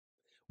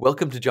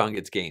Welcome to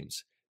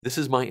JonGetsGames. This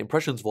is my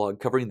impressions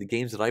vlog covering the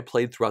games that I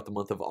played throughout the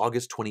month of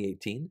August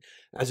 2018.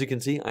 As you can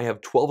see, I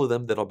have 12 of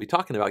them that I'll be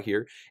talking about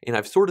here, and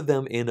I've sorted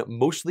them in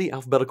mostly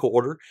alphabetical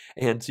order,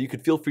 and so you can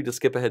feel free to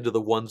skip ahead to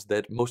the ones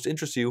that most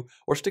interest you,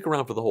 or stick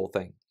around for the whole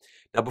thing.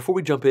 Now, before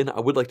we jump in, I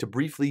would like to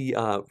briefly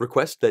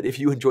request that if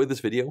you enjoyed this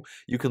video,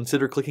 you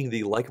consider clicking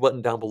the like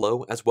button down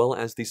below, as well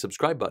as the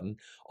subscribe button.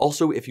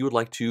 Also, if you would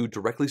like to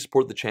directly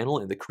support the channel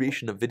and the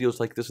creation of videos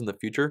like this in the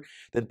future,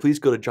 then please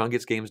go to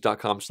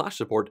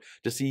jongetsgames.com/support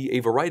to see a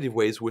variety of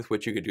ways with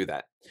which you could do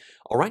that.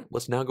 All right,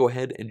 let's now go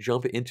ahead and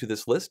jump into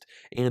this list,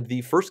 and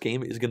the first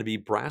game is going to be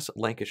Brass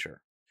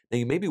Lancashire. Now,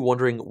 you may be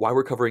wondering why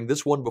we're covering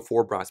this one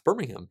before Brass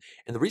Birmingham,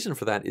 and the reason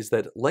for that is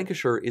that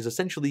Lancashire is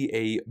essentially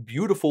a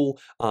beautiful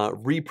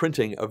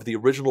reprinting of the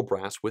original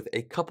Brass with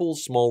a couple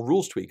small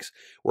rules tweaks,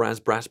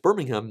 whereas Brass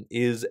Birmingham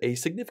is a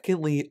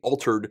significantly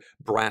altered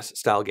Brass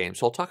style game.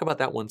 So I'll talk about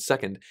that one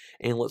second,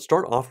 and let's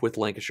start off with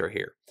Lancashire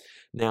here.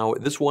 Now,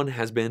 this one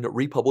has been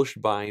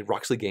republished by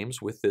Roxley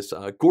Games with this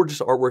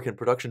gorgeous artwork and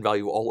production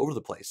value all over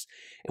the place.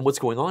 And what's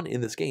going on in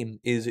this game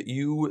is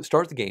you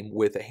start the game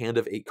with a hand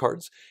of 8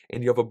 cards,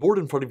 and you have a board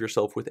in front of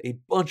yourself with a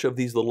bunch of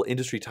these little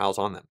industry tiles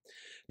on them.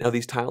 Now,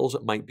 these tiles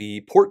might be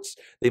ports,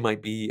 they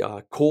might be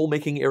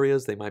coal-making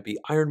areas, they might be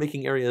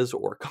iron-making areas,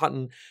 or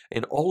cotton,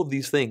 and all of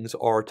these things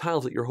are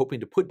tiles that you're hoping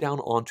to put down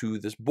onto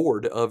this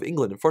board of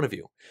England in front of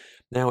you.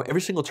 Now,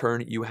 every single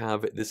turn, you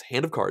have this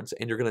hand of cards,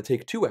 and you're going to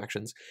take 2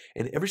 actions,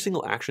 and every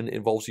single action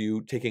involves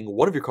you taking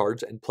one of your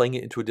cards and playing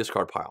it into a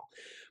discard pile.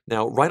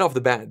 Now, right off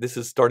the bat, this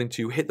is starting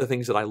to hit the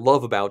things that I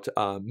love about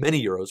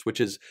many Euros, which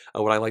is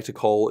what I like to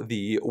call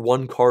the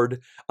 1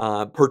 card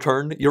per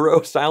turn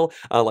Euro style,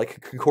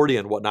 like Concordia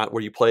and whatnot,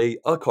 where you play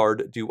a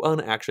card, do an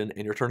action,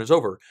 and your turn is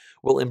over.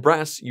 Well, in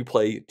Brass, you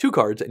play 2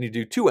 cards and you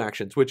do 2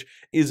 actions, which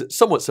is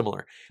somewhat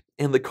similar.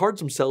 And the cards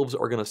themselves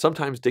are going to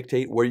sometimes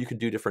dictate where you can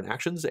do different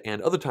actions,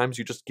 and other times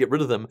you just get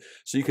rid of them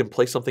so you can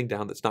play something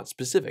down that's not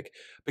specific.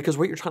 Because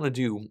what you're trying to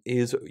do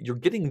is you're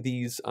getting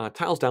these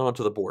tiles down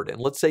onto the board, and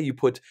let's say you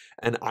put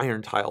an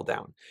iron tile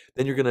down.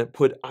 Then you're going to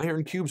put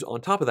iron cubes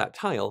on top of that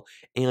tile,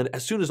 and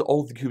as soon as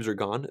all of the cubes are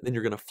gone, then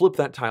you're going to flip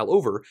that tile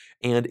over,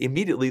 and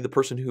immediately the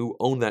person who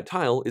owned that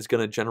tile is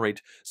going to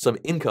generate some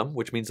income,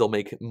 which means they'll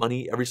make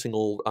money every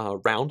single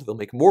round. They'll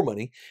make more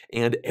money,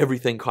 and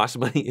everything costs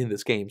money in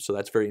this game, so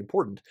that's very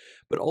important.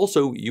 But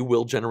also, you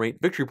will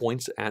generate victory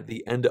points at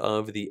the end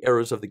of the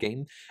eras of the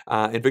game,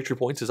 and victory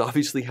points is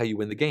obviously how you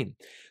win the game.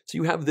 So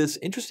you have this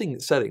interesting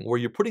setting where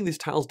you're putting these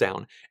tiles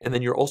down, and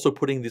then you're also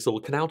putting these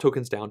little canal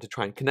tokens down to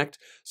try and connect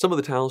some of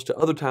the tiles to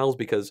other tiles,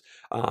 because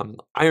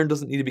iron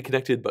doesn't need to be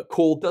connected, but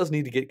coal does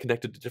need to get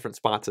connected to different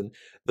spots, and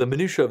the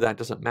minutia of that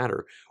doesn't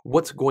matter.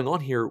 What's going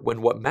on here,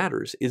 when what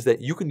matters, is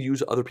that you can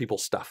use other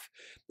people's stuff.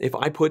 If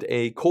I put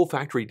a coal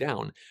factory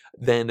down,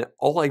 then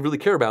all I really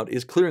care about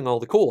is clearing all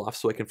the coal off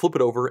so I can flip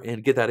it over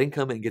and get that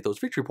income and get those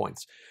victory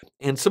points.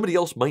 And somebody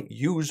else might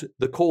use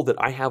the coal that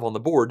I have on the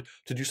board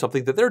to do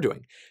something that they're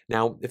doing.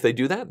 Now, if they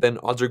do that, then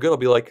odds are good I'll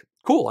be like,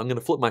 cool, I'm going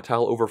to flip my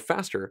tile over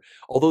faster.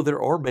 Although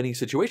there are many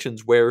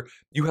situations where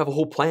you have a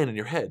whole plan in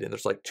your head, and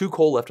there's like 2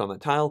 coal left on that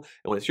tile,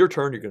 and when it's your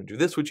turn, you're going to do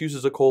this, which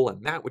uses a coal,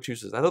 and that, which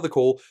uses that other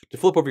coal, to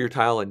flip over your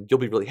tile, and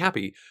you'll be really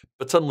happy.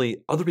 But suddenly,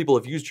 other people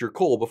have used your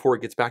coal before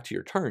it gets back to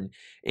your turn,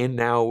 and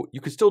now you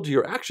can still do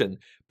your action,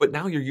 but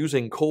now you're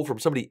using coal from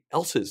somebody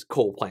else's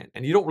coal plant,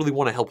 and you don't really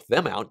want to help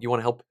them out, you want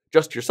to help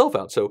just yourself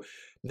out. So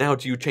now,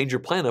 do you change your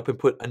plan up and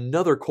put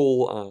another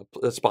coal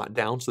spot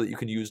down so that you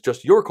can use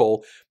just your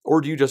coal, or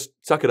do you just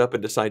suck it up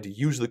and decide to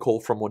use the coal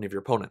from one of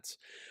your opponents?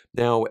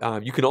 Now,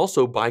 you can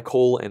also buy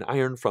coal and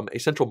iron from a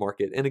central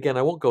market, and again,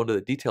 I won't go into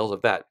the details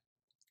of that.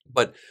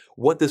 But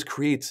what this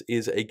creates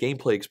is a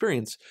gameplay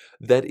experience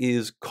that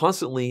is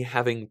constantly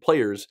having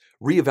players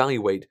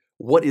reevaluate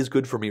what is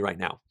good for me right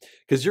now.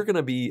 Because you're going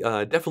to be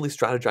definitely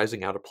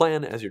strategizing out a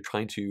plan as you're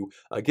trying to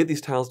get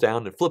these tiles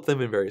down and flip them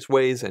in various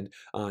ways, and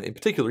in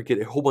particular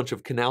get a whole bunch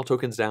of canal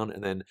tokens down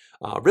and then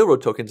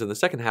railroad tokens in the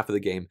second half of the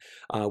game,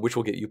 which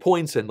will get you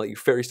points and let you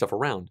ferry stuff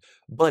around.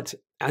 But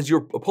as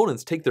your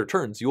opponents take their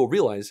turns, you will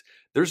realize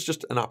there's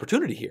just an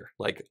opportunity here.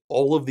 Like,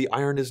 all of the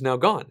iron is now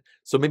gone.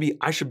 So maybe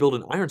I should build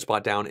an iron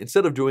spot down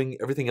instead of doing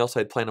everything else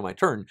I'd planned on my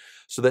turn,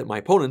 so that my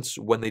opponents,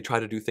 when they try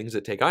to do things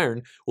that take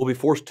iron, will be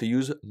forced to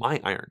use my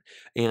iron.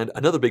 And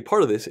another big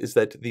part of this is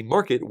that the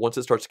market, once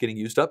it starts getting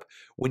used up,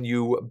 when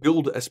you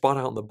build a spot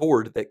out on the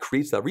board that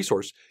creates that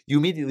resource, you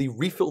immediately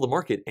refill the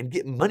market and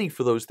get money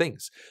for those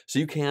things. So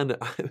you can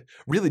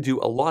really do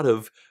a lot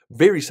of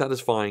very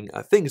satisfying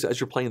things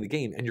as you're playing the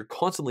game, and you're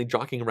constantly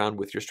jockeying around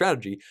with your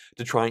strategy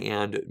to try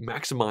and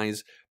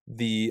maximize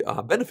the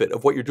benefit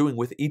of what you're doing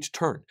with each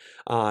turn.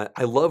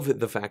 I love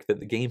the fact that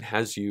the game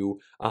has you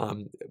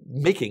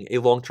making a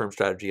long-term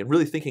strategy and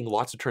really thinking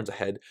lots of turns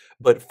ahead,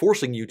 but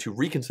forcing you to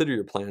reconsider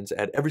your plans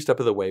at every step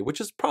of the way, which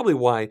is probably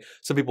why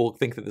some people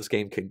think that this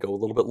game can go a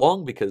little bit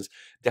long, because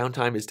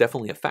downtime is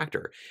definitely a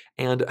factor.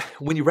 And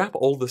when you wrap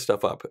all this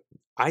stuff up,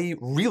 I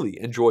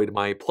really enjoyed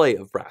my play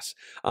of Brass.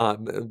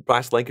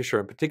 Brass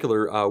Lancashire in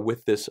particular,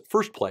 with this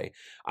first play,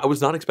 I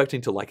was not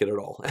expecting to like it at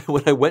all.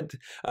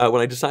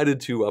 When I decided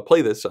to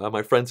play this,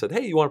 my friend said,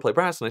 "Hey, you want to play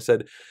Brass?" And I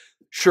said,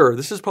 "Sure,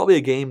 this is probably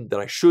a game that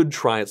I should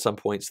try at some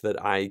point so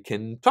that I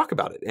can talk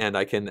about it and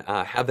I can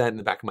have that in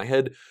the back of my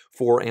head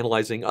for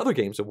analyzing other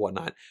games and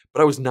whatnot."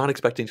 But I was not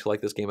expecting to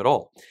like this game at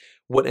all.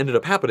 What ended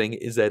up happening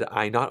is that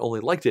I not only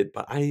liked it,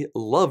 but I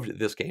loved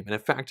this game. And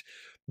in fact,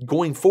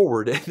 going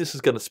forward, and this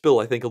is going to spill,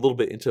 I think, a little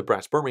bit into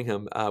Brass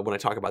Birmingham when I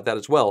talk about that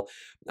as well,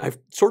 I've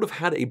sort of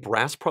had a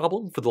Brass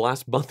problem for the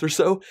last month or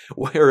so,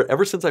 where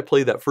ever since I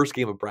played that first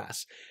game of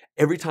Brass,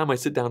 every time I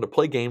sit down to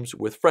play games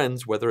with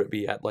friends, whether it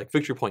be at like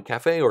Victory Point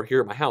Cafe or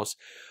here at my house,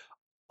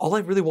 all I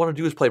really want to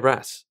do is play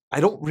Brass. I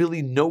don't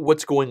really know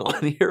what's going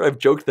on here. I've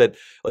joked that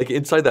like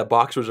inside that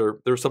box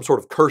there's some sort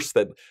of curse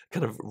that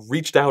kind of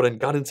reached out and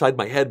got inside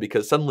my head,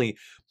 because suddenly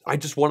I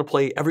just want to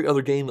play every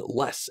other game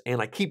less,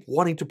 and I keep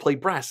wanting to play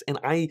Brass, and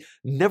I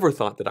never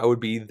thought that I would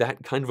be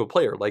that kind of a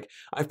player. Like,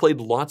 I've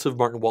played lots of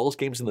Martin Wallace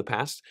games in the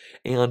past,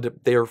 and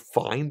they're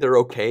fine, they're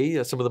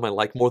okay. Some of them I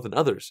like more than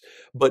others.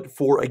 But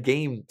for a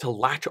game to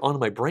latch onto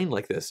my brain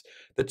like this,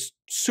 that's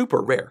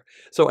super rare.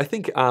 So I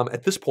think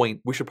at this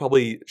point, we should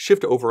probably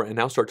shift over and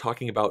now start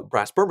talking about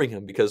Brass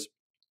Birmingham, because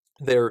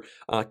they're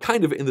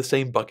kind of in the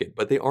same bucket,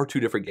 but they are two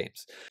different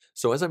games.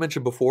 So as I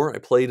mentioned before, I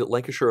played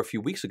Lancashire a few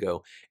weeks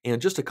ago,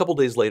 and just a couple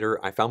days later,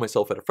 I found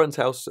myself at a friend's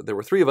house. There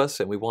were three of us,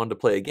 and we wanted to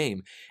play a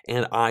game,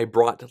 and I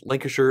brought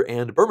Lancashire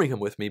and Birmingham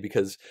with me,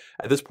 because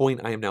at this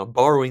point, I am now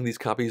borrowing these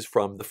copies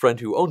from the friend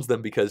who owns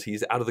them, because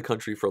he's out of the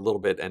country for a little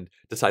bit and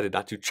decided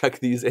not to check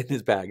these in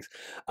his bags.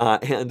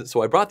 And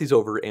so I brought these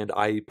over, and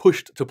I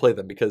pushed to play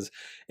them, because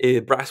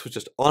Brass was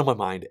just on my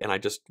mind, and I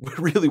just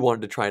really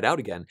wanted to try it out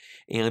again,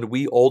 and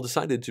we all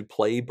decided to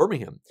play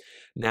Birmingham.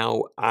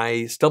 Now,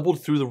 I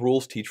stumbled through the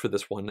rules teach for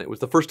this one. It was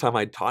the first time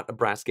I'd taught a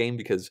Brass game,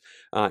 because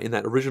in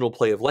that original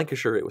play of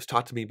Lancashire, it was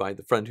taught to me by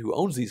the friend who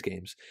owns these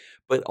games.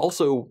 But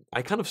also,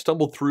 I kind of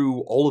stumbled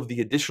through all of the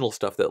additional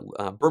stuff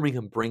that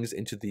Birmingham brings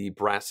into the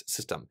Brass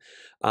system.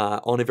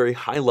 On a very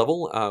high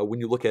level, when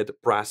you look at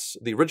Brass,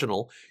 the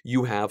original,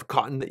 you have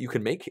cotton that you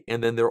can make,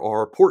 and then there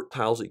are port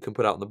tiles that you can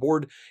put out on the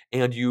board,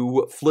 and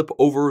you flip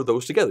over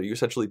those together. You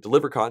essentially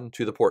deliver cotton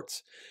to the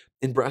ports.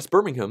 In Brass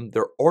Birmingham,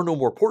 there are no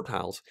more port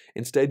tiles.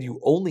 Instead, you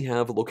only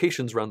have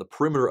locations around the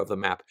perimeter of the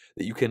map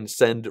that you can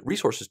send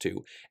resources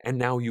to. And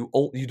now you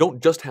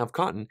don't just have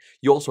cotton,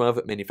 you also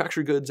have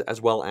manufactured goods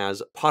as well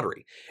as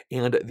pottery.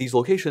 And these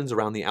locations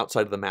around the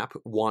outside of the map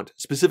want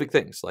specific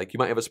things. Like, you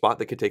might have a spot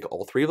that could take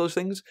all three of those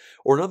things,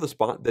 or another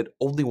spot that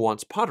only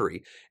wants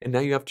pottery. And now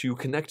you have to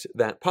connect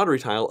that pottery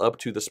tile up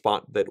to the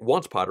spot that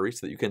wants pottery,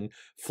 so that you can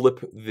flip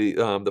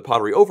the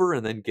pottery over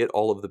and then get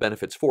all of the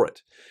benefits for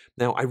it.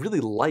 Now, I really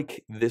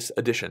like this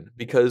addition,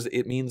 because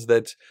it means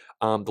that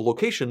the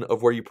location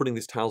of where you're putting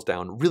these tiles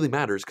down really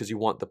matters, because you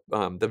want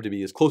them to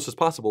be as close as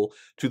possible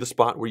to the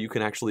spot where you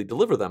can actually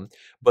deliver them,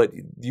 but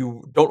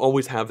you don't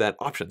always have that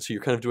option. So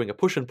you're kind of doing a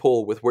push and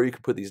pull with where you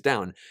can put these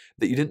down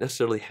that you didn't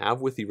necessarily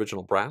have with the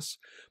original Brass.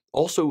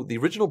 Also, the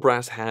original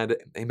Brass had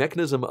a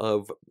mechanism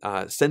of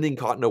sending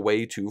cotton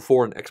away to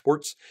foreign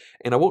exports,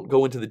 and I won't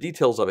go into the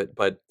details of it,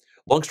 but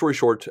long story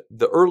short,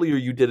 the earlier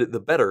you did it, the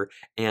better,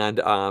 and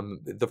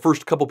the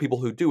first couple people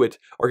who do it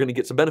are going to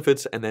get some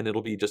benefits, and then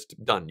it'll be just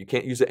done. You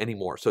can't use it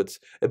anymore, so it's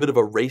a bit of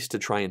a race to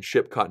try and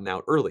ship cotton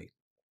out early.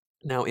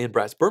 Now, in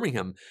Brass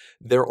Birmingham,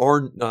 there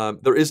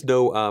is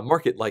no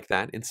market like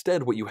that.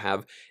 Instead, what you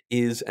have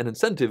is an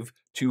incentive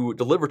to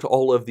deliver to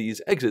all of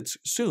these exits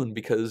soon,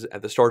 because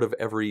at the start of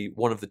every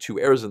one of the two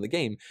eras in the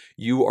game,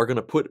 you are going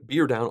to put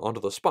beer down onto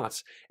those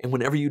spots. And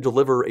whenever you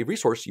deliver a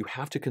resource, you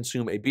have to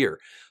consume a beer.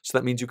 So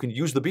that means you can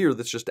use the beer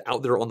that's just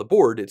out there on the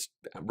board. It's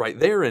right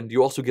there, and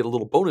you also get a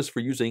little bonus for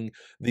using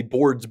the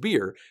board's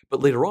beer.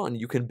 But later on,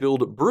 you can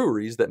build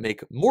breweries that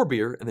make more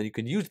beer, and then you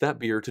can use that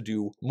beer to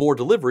do more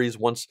deliveries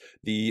once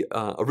the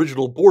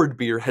original board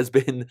beer has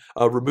been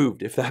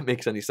removed, if that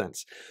makes any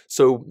sense.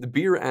 So the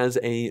beer as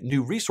a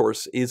new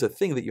resource is a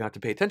thing that you have to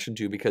pay attention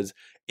to, because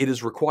it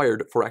is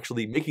required for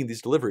actually making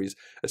these deliveries,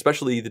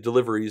 especially the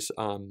deliveries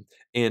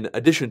in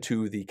addition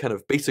to the kind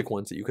of basic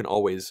ones that you can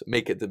always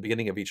make at the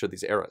beginning of each of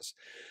these eras.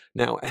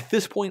 Now, at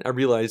this point, I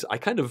realize I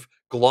kind of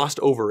glossed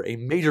over a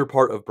major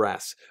part of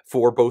Brass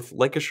for both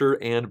Lancashire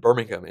and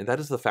Birmingham, and that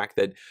is the fact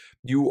that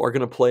you are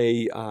going to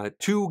play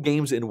two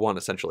games in one,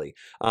 essentially.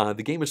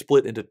 The game is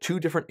split into two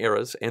different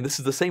eras, and this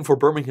is the same for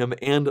Birmingham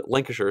and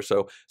Lancashire,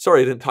 so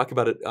sorry I didn't talk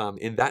about it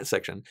in that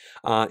section.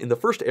 In the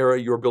first era,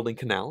 you're building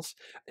building canals,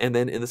 and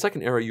then in the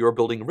second era, you are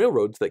building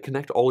railroads that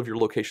connect all of your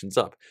locations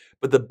up.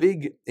 But the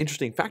big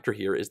interesting factor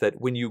here is that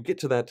when you get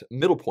to that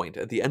middle point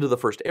at the end of the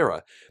first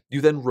era,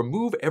 you then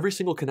remove every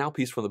single canal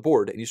piece from the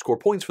board, and you score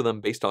points for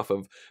them based off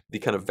of the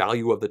kind of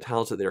value of the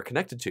tiles that they are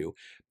connected to.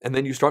 And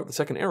then you start the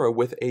second era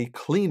with a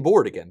clean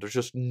board again. There's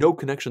just no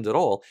connections at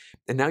all,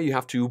 and now you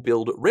have to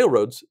build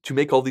railroads to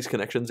make all these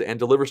connections and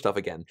deliver stuff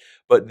again.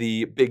 But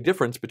the big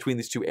difference between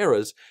these two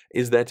eras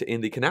is that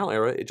in the canal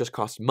era, it just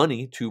costs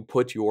money to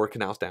put your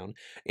canals down,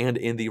 and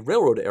in the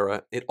railroad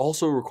era, it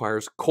also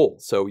requires coal.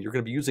 So you're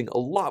going to be using a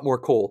lot more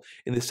coal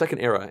in the second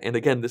era, and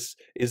again, this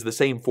is the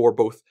same for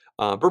both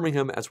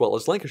Birmingham as well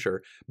as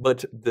Lancashire,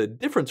 but the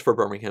difference for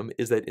Birmingham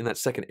is that in that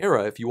second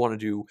era, if you want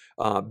to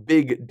do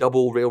big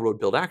double railroad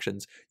build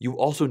actions, you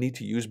also need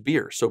to use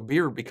beer. So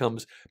beer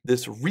becomes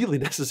this really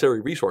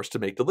necessary resource to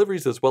make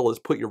deliveries as well as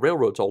put your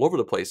railroads all over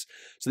the place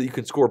so that you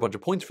can score a bunch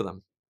of points for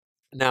them.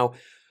 Now,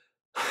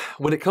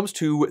 when it comes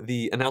to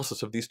the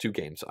analysis of these two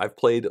games, I've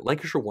played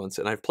Lancashire once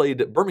and I've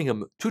played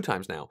Birmingham 2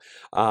 times now,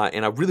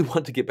 and I really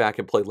want to get back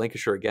and play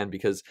Lancashire again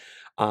because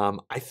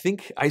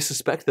I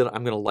suspect that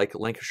I'm going to like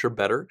Lancashire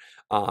better,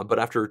 but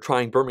after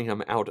trying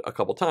Birmingham out a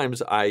couple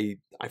times, I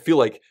feel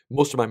like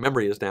most of my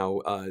memory is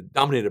now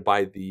dominated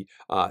by the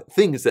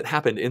things that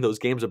happened in those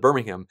games of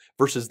Birmingham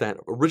versus that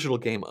original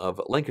game of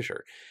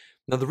Lancashire.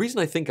 Now, the reason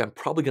I think I'm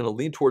probably going to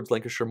lean towards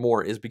Lancashire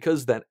more is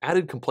because that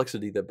added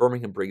complexity that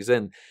Birmingham brings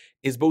in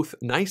is both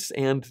nice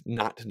and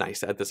not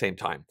nice at the same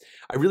time.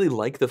 I really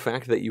like the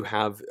fact that you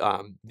have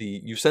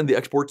you send the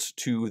exports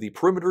to the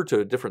perimeter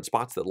to different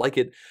spots that like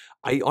it.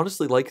 I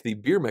honestly like the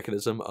beer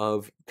mechanism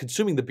of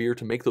consuming the beer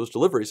to make those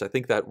deliveries. I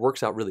think that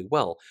works out really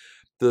well.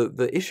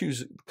 The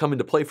issues come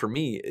into play for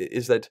me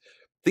is that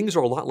things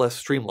are a lot less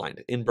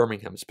streamlined in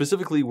Birmingham,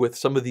 specifically with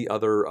some of the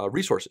other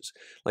resources.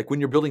 Like when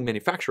you're building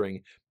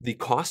manufacturing, the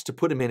cost to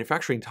put a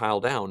manufacturing tile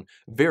down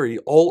vary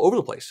all over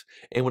the place.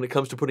 And when it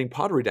comes to putting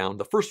pottery down,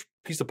 the first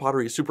piece of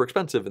pottery is super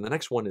expensive, and the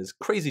next one is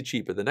crazy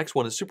cheap, and the next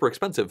one is super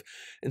expensive.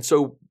 And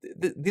so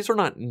these are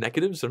not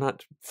negatives, they're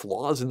not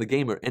flaws in the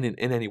game or in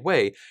any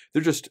way.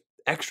 They're just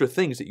extra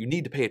things that you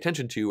need to pay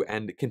attention to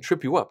and can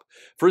trip you up.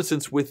 For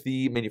instance, with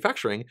the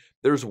manufacturing,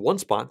 there's one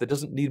spot that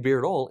doesn't need beer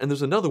at all, and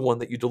there's another one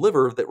that you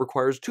deliver that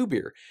requires 2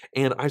 beer.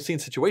 And I've seen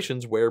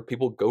situations where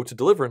people go to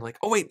deliver and like,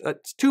 oh wait,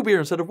 that's 2 beer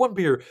instead of 1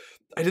 beer.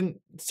 I didn't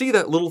see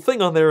that little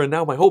thing on there, and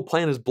now my whole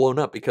plan is blown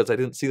up because I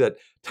didn't see that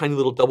tiny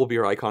little double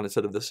beer icon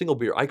instead of the single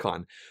beer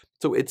icon.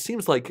 So it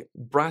seems like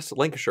Brass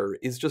Lancashire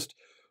is just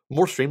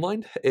more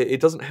streamlined. It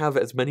doesn't have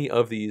as many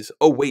of these,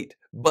 oh wait,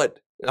 but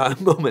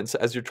moments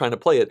as you're trying to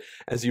play it,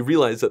 as you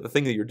realize that the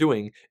thing that you're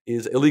doing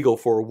is illegal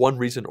for one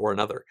reason or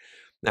another.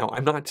 Now,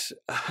 I'm not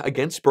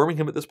against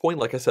Birmingham at this point.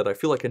 Like I said, I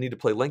feel like I need to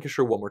play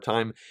Lancashire one more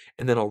time,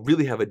 and then I'll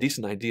really have a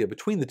decent idea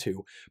between the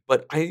two.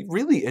 But I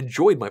really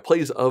enjoyed my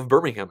plays of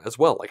Birmingham as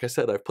well. Like I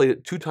said, I've played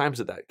it 2 times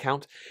at that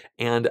count,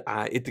 and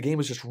the game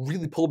has just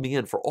really pulled me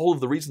in for all of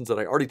the reasons that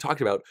I already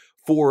talked about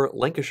for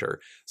Lancashire.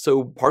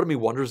 So part of me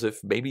wonders if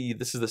maybe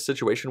this is the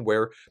situation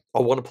where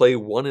I'll want to play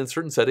one in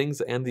certain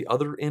settings and the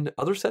other in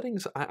other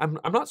settings. I'm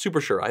not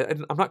super sure.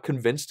 I'm not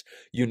convinced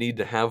you need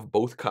to have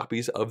both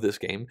copies of this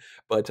game,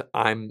 but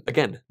I'm,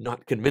 again,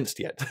 not convinced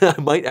yet. I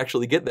might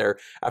actually get there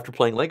after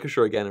playing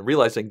Lancashire again and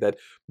realizing that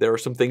there are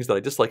some things that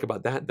I dislike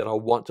about that I'll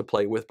want to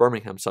play with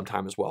Birmingham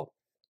sometime as well.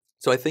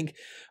 So I think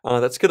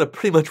that's going to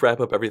pretty much wrap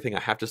up everything I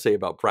have to say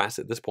about Brass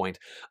at this point.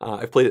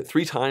 I've played it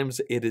 3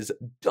 times. It is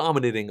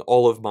dominating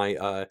all of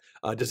my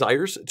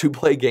desires to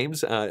play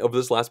games over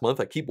this last month.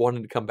 I keep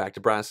wanting to come back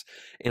to Brass,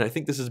 and I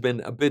think this has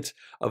been a bit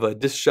of a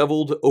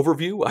disheveled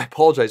overview. I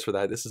apologize for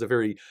that. This is a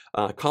very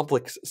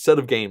complex set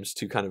of games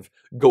to kind of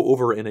go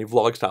over in a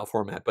vlog-style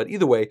format. But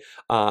either way,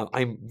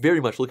 I'm very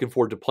much looking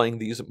forward to playing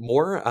these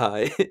more,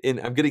 and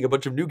I'm getting a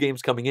bunch of new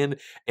games coming in,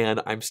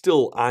 and I'm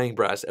still eyeing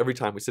Brass every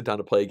time we sit down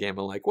to play a game.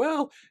 I'm like, well,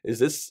 is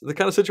this the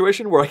kind of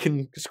situation where I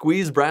can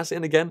squeeze Brass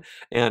in again?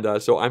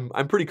 And so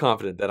I'm pretty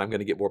confident that I'm going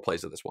to get more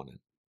plays of this one in.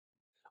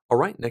 All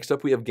right, next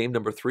up we have game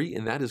number 3,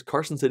 and that is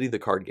Carson City, the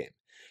card game.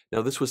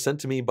 Now, this was sent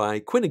to me by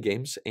Quinna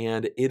Games,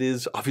 and it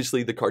is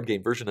obviously the card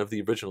game version of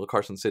the original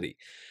Carson City.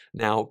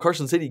 Now,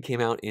 Carson City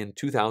came out in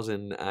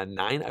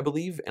 2009, I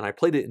believe, and I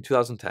played it in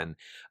 2010,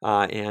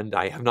 and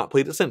I have not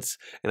played it since.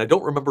 And I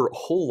don't remember a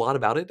whole lot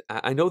about it.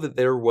 I know that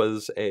there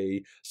was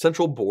a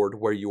central board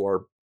where you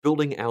are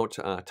building out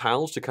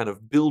tiles to kind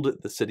of build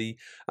the city.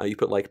 You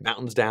put like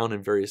mountains down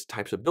and various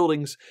types of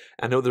buildings.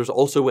 I know there's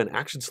also an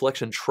action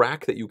selection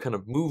track that you kind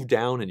of move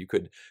down, and you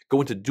could go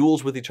into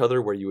duels with each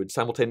other where you would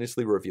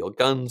simultaneously reveal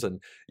guns,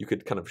 and you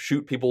could kind of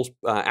shoot people's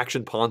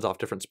action pawns off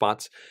different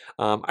spots.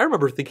 I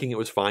remember thinking it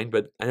was fine,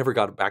 but I never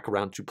got back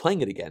around to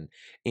playing it again.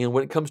 And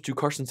when it comes to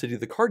Carson City,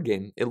 the card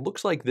game, it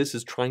looks like this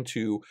is trying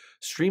to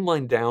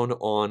streamline down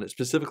on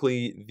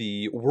specifically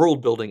the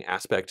world building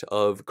aspect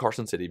of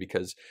Carson City,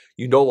 because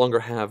you no longer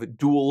have have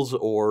duels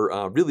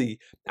or really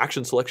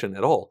action selection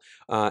at all.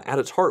 At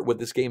its heart, what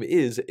this game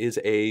is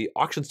a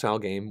auction-style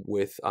game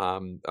with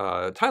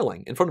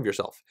tiling in front of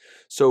yourself.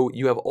 So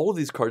you have all of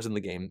these cards in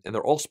the game, and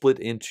they're all split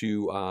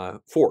into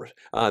four.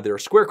 There are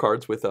square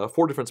cards with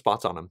 4 different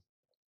spots on them.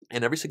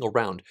 And every single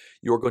round,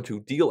 you're going to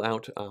deal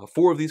out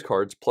 4 of these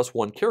cards plus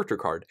 1 character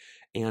card,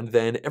 and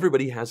then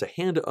everybody has a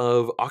hand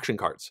of auction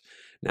cards.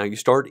 Now, you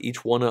start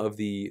each one of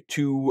the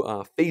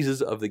 2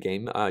 phases of the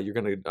game. You're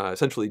going to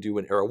essentially do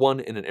an Era 1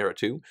 and an Era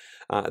 2.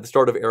 At the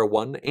start of Era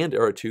 1 and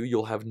Era 2,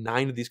 you'll have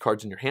 9 of these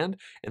cards in your hand,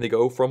 and they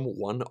go from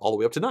 1 all the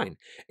way up to 9.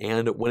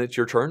 And when it's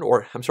your turn,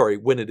 or I'm sorry,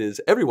 when it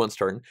is everyone's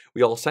turn,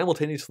 we all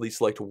simultaneously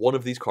select one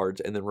of these cards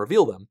and then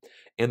reveal them.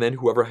 And then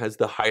whoever has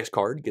the highest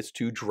card gets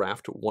to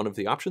draft one of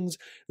the options.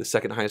 The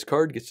second highest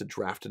card gets to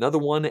draft another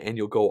one, and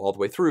you'll go all the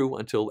way through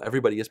until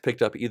everybody has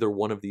picked up either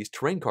one of these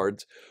terrain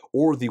cards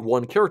or the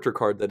 1 character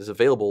card that is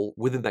available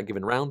within that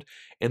given round.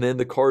 And then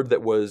the card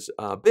that was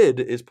bid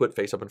is put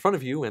face up in front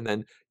of you, and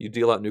then you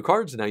deal out new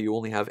cards. Now you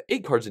only have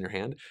 8 cards in your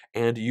hand,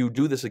 and you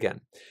do this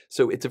again.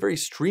 So it's a very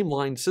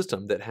streamlined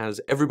system that has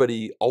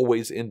everybody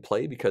always in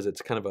play because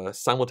it's kind of a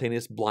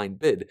simultaneous blind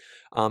bid.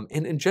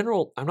 And in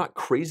general, I'm not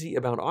crazy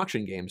about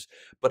auction games,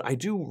 but I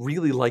do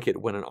really like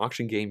it when an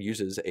auction game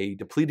uses a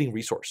depleting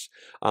resource.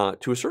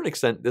 To a certain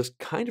extent, this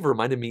kind of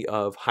reminded me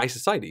of High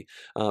Society,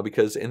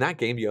 because in that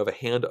game you have a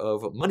hand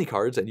of money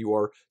cards, and you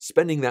are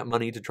spending that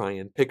money to try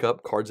and pick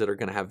up cards that are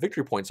going to have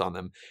victory points on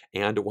them.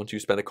 And once you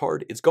spend a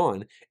card, it's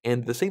gone.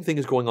 And the same thing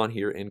is going on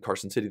here in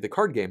Carson City, the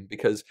card game,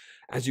 because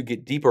as you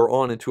get deeper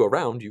on into a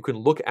round, you can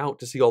look out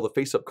to see all the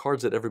face-up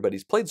cards that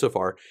everybody's played so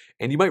far,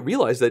 and you might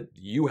realize that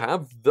you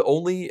have the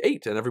only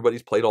 8, and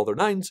everybody's played all their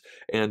 9s,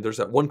 and there's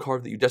that one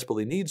card that you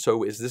desperately need.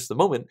 So is this the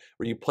moment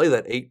where you play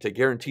that 8 to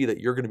guarantee that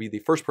you're going to be the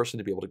first person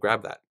to be able to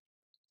grab that?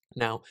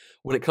 Now,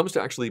 when it comes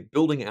to actually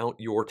building out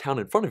your town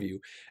in front of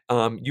you,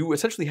 you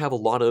essentially have a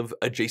lot of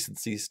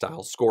adjacency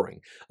style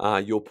scoring.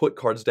 You'll put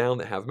cards down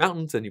that have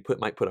mountains, and you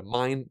might put a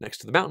mine next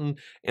to the mountain,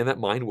 and that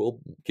mine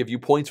will give you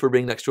points for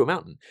being next to a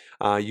mountain.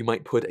 You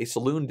might put a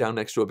saloon down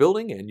next to a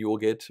building, and you will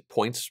get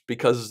points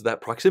because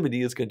that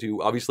proximity is going to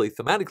obviously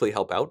thematically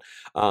help out,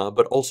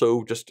 but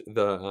also just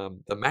the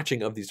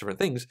matching of these different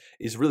things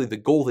is really the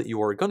goal that you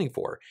are gunning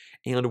for.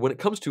 And when it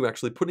comes to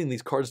actually putting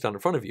these cards down in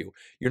front of you,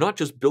 you're not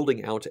just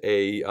building out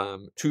a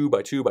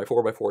 2x2 by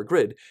 4x4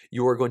 grid.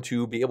 You are going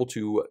to be able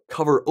to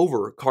cover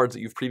over cards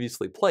that you've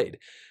previously played.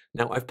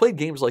 Now, I've played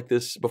games like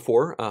this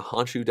before.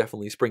 Honshu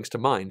definitely springs to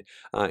mind.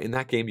 In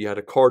that game, you had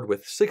a card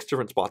with 6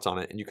 different spots on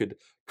it, and you could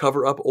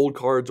cover up old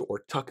cards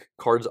or tuck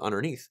cards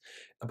underneath.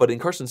 But in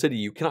Carson City,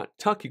 you cannot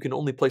tuck, you can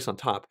only place on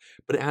top.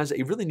 But it has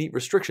a really neat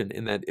restriction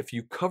in that if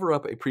you cover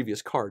up a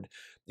previous card,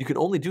 you can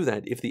only do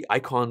that if the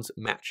icons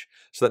match.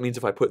 So that means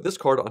if I put this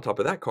card on top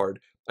of that card,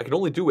 I can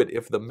only do it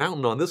if the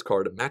mountain on this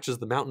card matches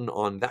the mountain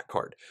on that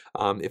card.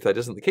 If that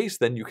isn't the case,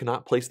 then you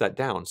cannot place that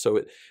down. So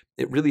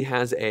it really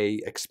has a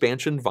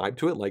expansion vibe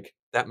to it, like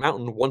that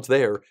mountain, once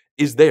there,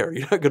 is there.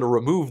 You're not going to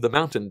remove the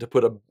mountain to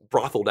put a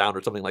brothel down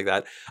or something like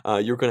that.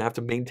 You're going to have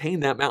to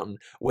maintain that mountain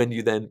when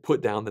you then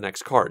put down the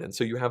next card. And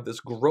so you have this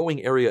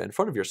growing area in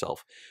front of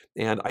yourself.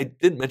 And I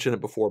didn't mention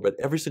it before, but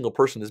every single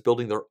person is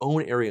building their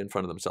own area in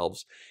front of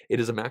themselves. It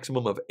is a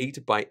maximum of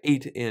 8 by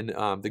 8 in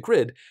the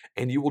grid,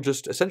 and you will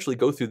just essentially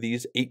go through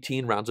these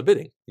 18 rounds of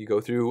bidding. You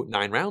go through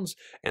 9 rounds,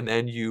 and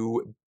then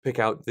you pick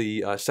out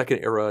the second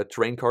era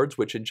terrain cards,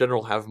 which in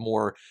general have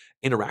more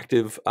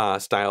interactive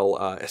style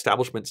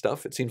establishment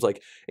stuff. It seems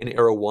like in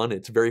Era 1,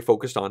 it's very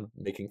focused on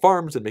making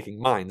farms and making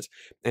mines.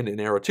 And in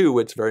Era 2,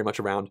 it's very much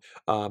around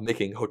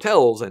making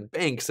hotels and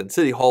banks and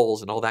city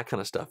halls and all that kind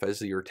of stuff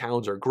as your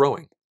towns are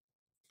growing.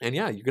 And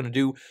yeah, you're going to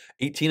do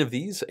 18 of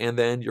these, and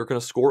then you're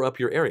going to score up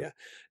your area.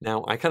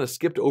 Now, I kind of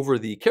skipped over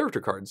the character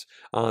cards.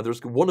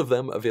 There's one of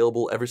them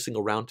available every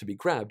single round to be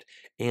grabbed,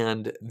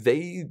 and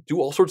they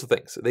do all sorts of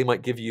things. They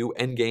might give you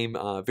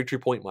endgame victory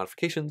point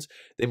modifications.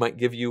 They might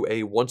give you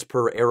a once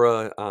per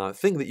era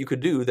thing that you could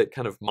do that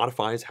kind of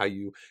modifies how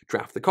you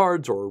draft the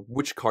cards or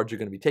which cards you're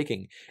going to be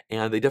taking.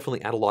 And they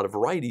definitely add a lot of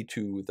variety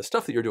to the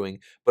stuff that you're doing,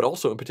 but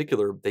also in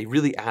particular, they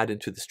really add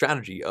into the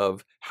strategy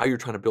of how you're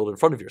trying to build in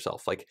front of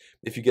yourself. Like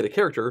if you get a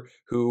character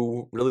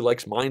who really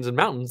likes mines and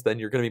mountains, then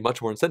you're going to be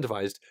much more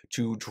incentivized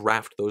to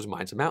draft those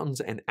mines and mountains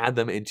and add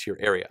them into your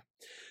area.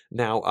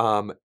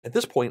 Now, at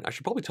this point, I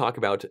should probably talk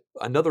about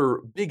another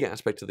big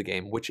aspect of the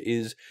game, which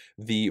is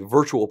the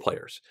virtual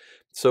players.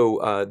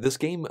 So this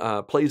game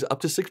plays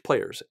up to 6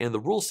 players, and the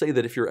rules say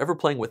that if you're ever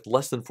playing with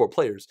less than 4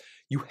 players,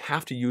 you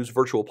have to use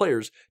virtual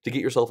players to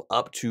get yourself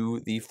up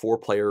to the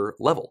 4-player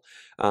level.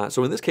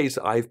 So in this case,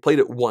 I've played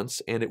it once,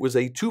 and it was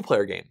a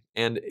 2-player game,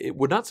 and it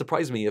would not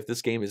surprise me if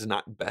this game is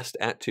not best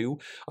at 2.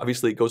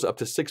 Obviously, it goes up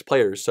to 6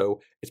 players,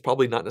 so it's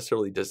probably not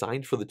necessarily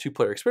designed for the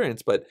 2-player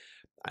experience, but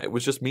it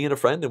was just me and a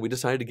friend, and we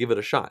decided to give it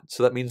a shot.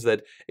 So that means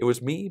that it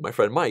was me, my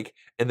friend Mike,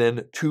 and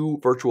then 2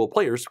 virtual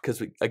players,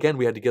 because again,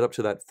 we had to get up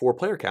to that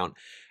 4-player count.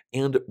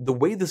 And the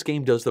way this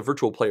game does the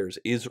virtual players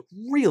is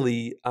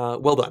really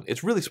well done.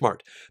 It's really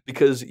smart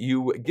because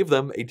you give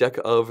them a deck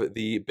of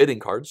the bidding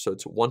cards, so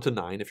it's 1 to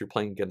 9 if you're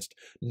playing against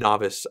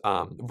novice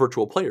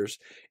virtual players.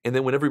 And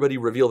then when everybody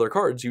reveal their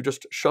cards, you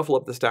just shuffle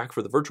up the stack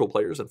for the virtual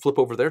players and flip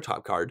over their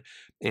top card,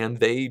 and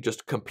they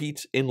just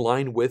compete in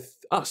line with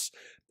us.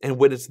 And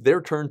when it's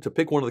their turn to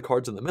pick one of the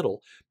cards in the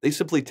middle, they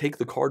simply take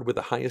the card with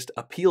the highest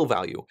appeal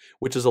value,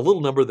 which is a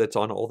little number that's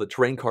on all the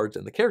terrain cards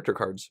and the character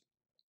cards.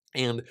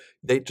 And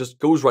they just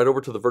goes right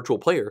over to the virtual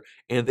player,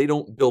 and they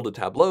don't build a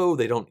tableau,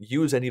 they don't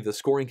use any of the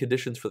scoring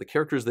conditions for the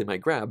characters they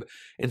might grab.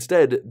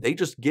 Instead, they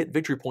just get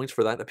victory points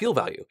for that appeal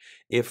value.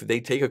 If they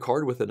take a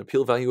card with an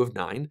appeal value of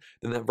 9,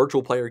 then that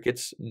virtual player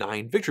gets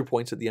 9 victory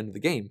points at the end of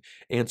the game.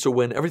 And so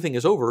when everything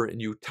is over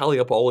and you tally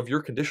up all of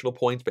your conditional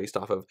points based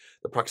off of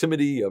the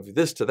proximity of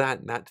this to that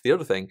and that to the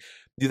other thing,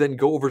 you then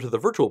go over to the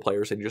virtual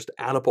players and you just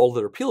add up all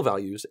their appeal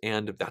values,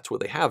 and that's what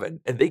they have, and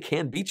they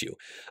can beat you.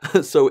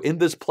 So in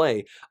this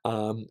play,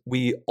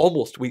 we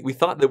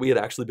thought that we had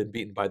actually been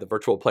beaten by the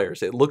virtual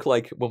players. It looked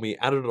like when we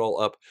added it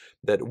all up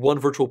that one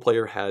virtual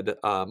player had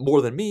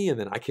more than me, and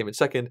then I came in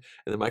second,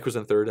 and then Mike was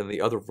in third, and the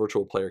other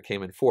virtual player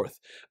came in fourth.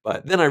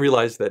 But then I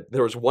realized that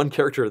there was one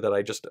character that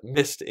I just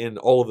missed in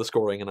all of the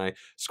scoring, and I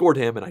scored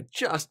him, and I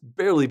just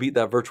barely beat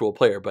that virtual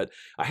player. But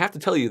I have to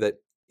tell you that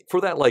for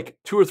that like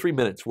 2 or 3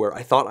 minutes where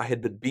I thought I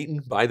had been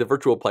beaten by the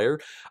virtual player,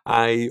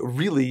 I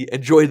really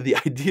enjoyed the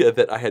idea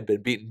that I had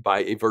been beaten by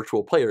a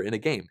virtual player in a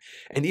game.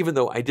 And even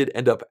though I did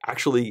end up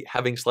actually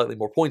having slightly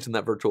more points than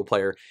that virtual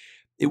player,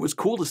 it was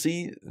cool to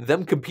see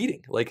them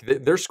competing. Like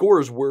their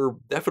scores were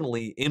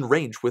definitely in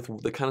range with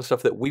the kind of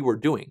stuff that we were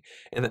doing.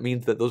 And that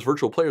means that those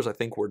virtual players, I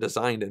think, were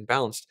designed and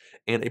balanced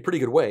in a pretty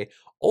good way.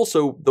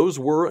 Also, those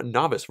were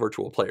novice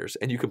virtual players,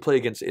 and you can play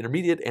against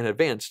intermediate and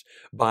advanced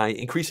by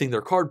increasing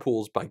their card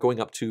pools by going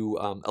up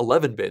to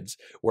 11 bids,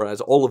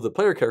 whereas all of the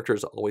player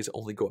characters always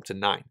only go up to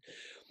 9.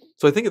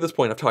 So I think at this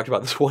point I've talked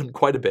about this one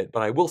quite a bit,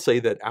 but I will say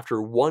that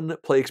after one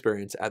play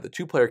experience at the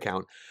 2-player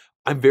count,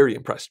 I'm very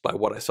impressed by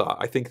what I saw.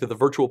 I think that the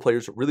virtual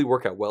players really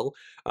work out well.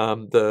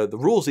 The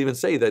rules even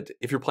say that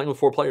if you're playing with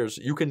 4 players,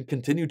 you can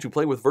continue to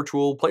play with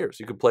virtual players.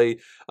 You can play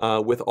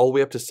with all the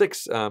way up to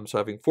 6. So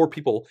having 4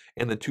 people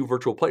and then 2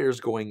 virtual players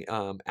going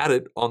at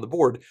it on the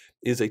board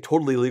is a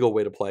totally legal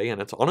way to play.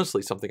 And it's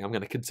honestly something I'm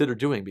going to consider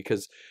doing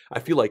because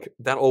I feel like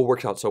that all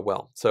works out so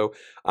well. So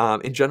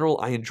in general,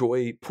 I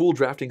enjoy pool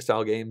drafting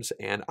style games,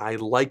 and I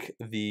like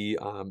the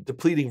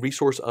depleting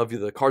resource of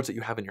the cards that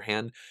you have in your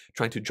hand,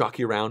 trying to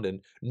jockey around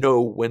and know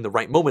when the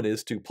right moment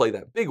is to play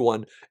that big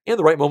one and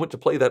the right moment to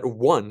play that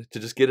one to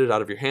just get it out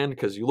of your hand,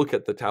 because you look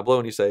at the tableau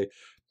and you say,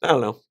 I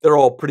don't know, they're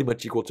all pretty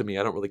much equal to me.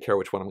 I don't really care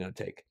which one I'm going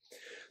to take.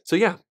 So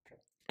yeah,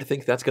 I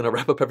think that's going to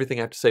wrap up everything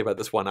I have to say about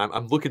this one.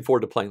 I'm looking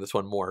forward to playing this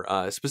one more,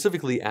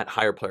 specifically at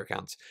higher player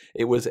counts.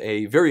 It was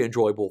a very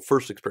enjoyable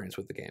first experience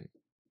with the game.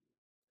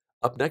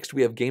 Up next,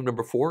 we have game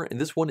number 4,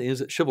 and this one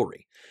is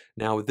Chivalry.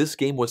 Now, this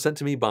game was sent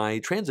to me by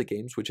Transit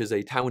Games, which is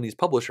a Taiwanese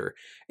publisher,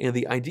 and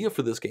the idea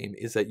for this game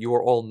is that you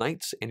are all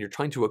knights, and you're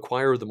trying to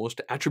acquire the most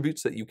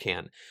attributes that you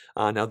can.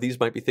 Now, these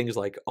might be things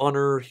like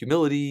honor,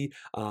 humility,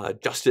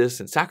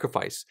 justice, and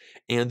sacrifice,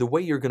 and the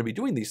way you're going to be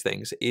doing these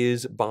things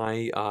is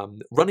by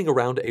running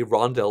around a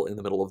rondel in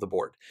the middle of the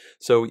board.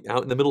 So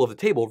out in the middle of the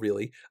table,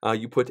 really,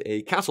 you put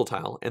a castle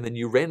tile, and then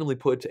you randomly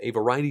put a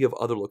variety of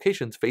other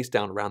locations face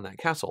down around that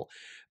castle.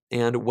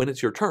 And when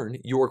it's your turn,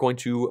 you are going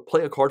to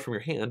play a card from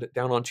your hand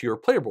down onto your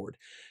player board.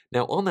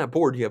 Now, on that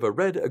board, you have a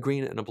red, a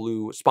green, and a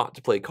blue spot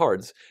to play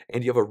cards,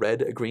 and you have a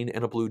red, a green,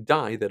 and a blue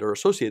die that are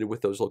associated with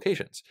those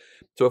locations.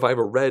 So if I have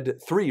a red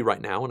 3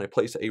 right now, and I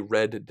place a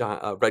red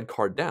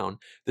card down,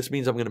 this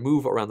means I'm going to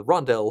move around the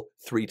rondel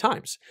 3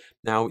 times.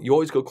 Now, you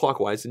always go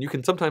clockwise, and you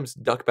can sometimes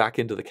duck back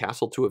into the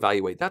castle to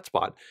evaluate that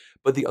spot,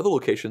 but the other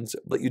locations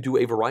let you do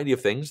a variety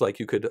of things,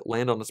 like you could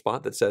land on a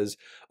spot that says,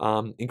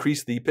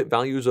 increase the pip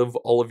values of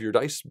all of your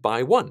dice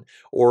by 1,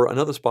 or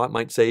another spot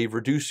might say,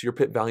 reduce your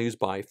pip values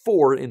by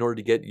 4 in order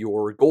to get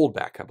your gold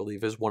back, I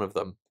believe is one of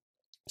them.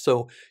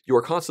 So you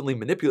are constantly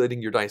manipulating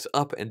your dice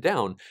up and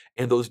down,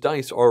 and those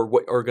dice are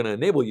what are going to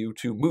enable you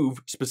to move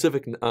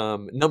specific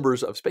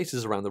numbers of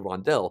spaces around the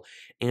rondel.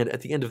 And at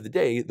the end of the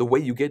day, the way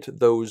you get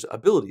those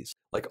abilities,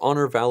 like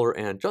honor, valor,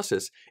 and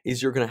justice,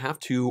 is you're going to have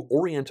to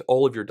orient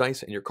all of your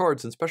dice and your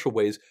cards in special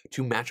ways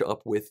to match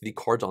up with the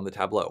cards on the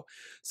tableau.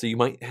 So you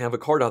might have a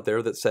card out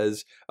there that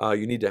says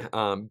you need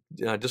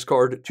to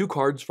discard 2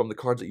 cards from the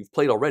cards that you've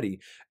played already,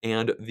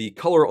 and the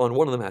color on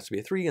one of them has to be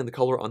a 3, and the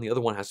color on the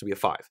other one has to be a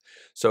 5.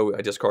 So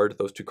I discard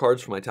those 2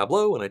 cards from my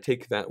tableau, and I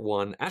take that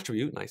one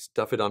attribute and I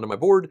stuff it onto my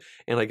board,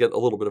 and I get a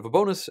little bit of a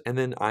bonus, and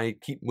then I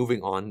keep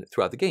moving on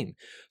throughout the game.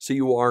 So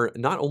you are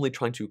not only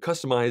trying to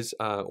customize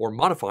or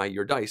modify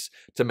your dice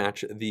to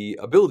match the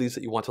abilities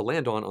that you want to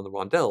land on the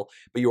rondel,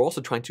 but you're also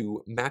trying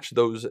to match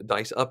those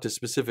dice up to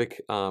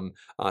specific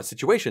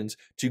situations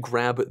to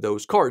grab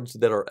those cards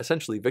that are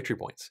essentially victory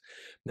points.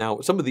 Now,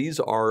 some of these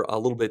are a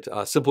little bit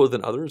simpler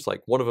than others.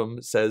 Like one of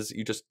them says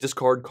you just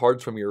discard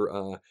cards from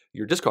your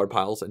discard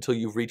piles until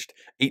you've reached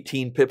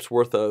 18 pips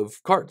worth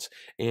of cards.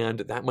 And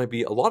that might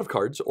be a lot of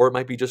cards, or it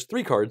might be just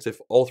 3 cards if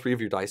all 3 of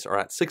your dice are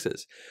at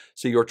 6s.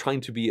 So you're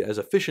trying to be as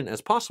efficient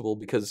as possible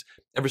because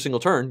every single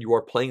turn you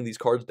are playing these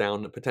cards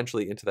down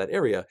potentially into that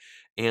area.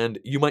 And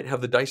you might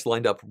have the dice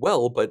lined up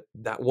well, but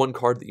that one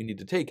card that you need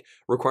to take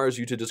requires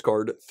you to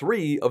discard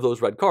 3 of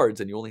those red cards,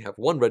 and you only have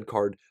 1 red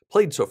card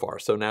played so far.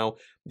 So now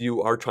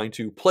you are trying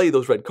to play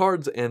those red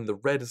cards, and the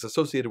red is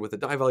associated with a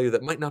die value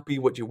that might not be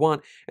what you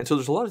want. And so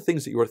there's a lot of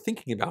things that you are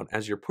thinking about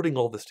as you're putting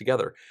all this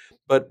together.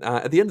 But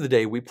at the end of the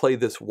day, we played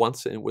this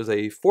once, and it was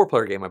a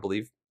 4-player game, I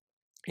believe.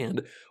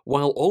 And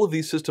while all of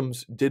these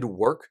systems did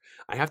work,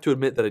 I have to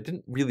admit that I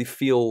didn't really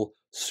feel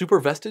super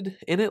vested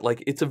in it.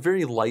 Like, it's a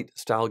very light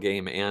style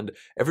game, and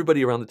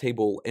everybody around the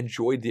table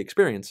enjoyed the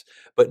experience,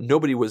 but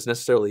nobody was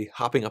necessarily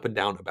hopping up and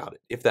down about it,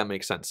 if that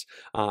makes sense.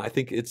 I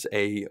think it's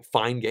a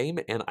fine game,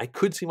 and I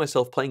could see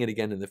myself playing it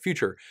again in the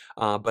future,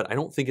 but I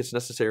don't think it's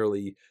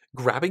necessarily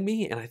grabbing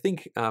me, and I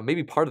think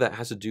maybe part of that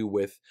has to do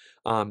with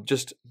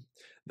just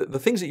the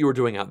things that you were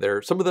doing out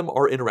there. Some of them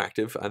are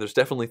interactive. There's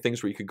definitely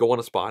things where you could go on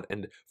a spot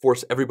and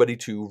force everybody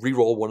to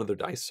re-roll one of their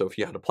dice. So if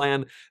you had a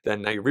plan,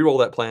 then now you re-roll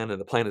that plan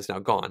and the plan is now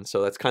gone.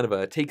 So that's kind of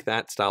a take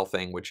that style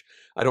thing, which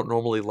I don't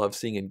normally love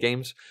seeing in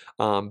games.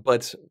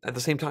 But at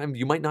the same time,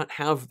 you might not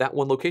have that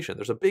one location.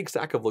 There's a big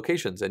stack of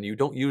locations and you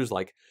don't use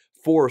like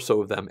 4 or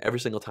so of them every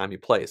single time you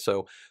play.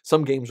 So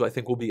some games I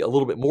think will be a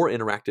little bit more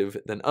interactive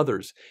than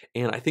others.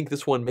 And I think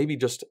this one maybe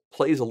just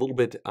plays a little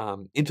bit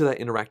into that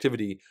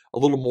interactivity a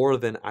little more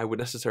than I would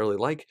necessarily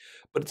like,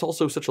 but it's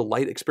also such a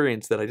light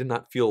experience that I did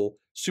not feel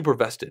super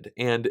vested.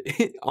 And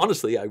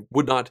honestly, I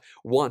would not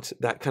want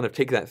that kind of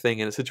take that thing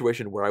in a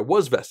situation where I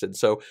was vested.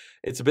 So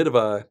it's a bit of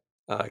a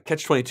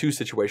catch-22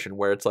 situation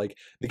where it's like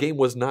the game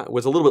was a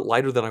little bit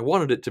lighter than I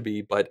wanted it to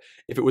be, but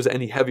if it was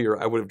any heavier,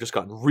 I would have just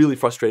gotten really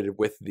frustrated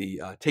with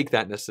the take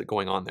thatness that's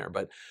going on there.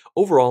 But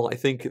overall, I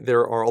think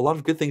there are a lot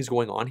of good things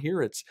going on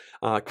here. It's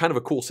kind of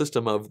a cool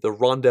system of the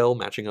rondel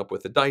matching up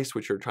with the dice,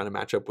 which you're trying to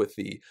match up with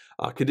the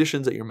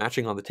conditions that you're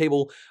matching on the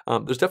table.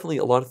 There's definitely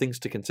a lot of things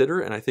to consider,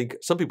 and I think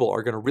some people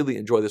are going to really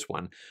enjoy this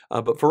one.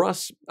 But for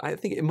us, I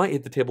think it might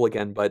hit the table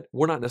again, but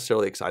we're not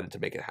necessarily excited to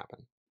make it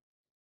happen.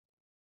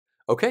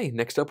 Okay,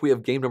 next up we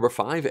have game number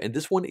 5, and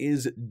this one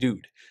is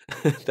Dude.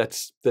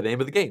 That's the name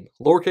of the game,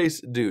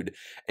 lowercase Dude.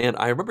 And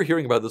I remember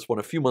hearing about this one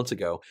a few months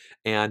ago,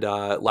 and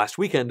last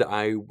weekend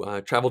I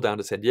traveled down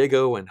to San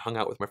Diego and hung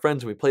out with my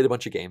friends, and we played a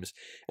bunch of games.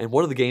 And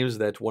one of the games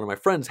that one of my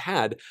friends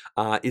had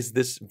is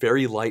this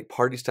very light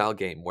party-style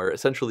game, where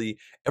essentially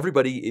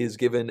everybody is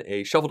given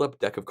a shuffled-up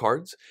deck of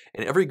cards,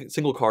 and every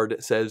single card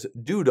says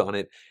Dude on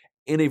it,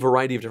 in a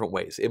variety of different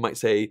ways. It might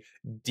say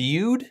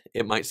dude,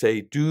 it might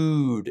say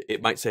dude,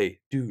 it might say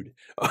dude.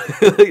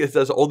 It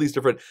says all these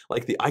different,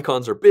 like the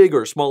icons are big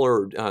or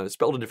smaller,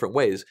 spelled in different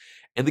ways.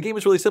 And the game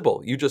is really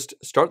simple. You just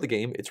start the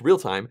game, it's real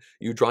time,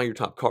 you draw your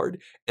top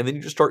card, and then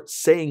you just start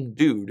saying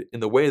dude in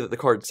the way that the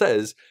card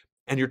says,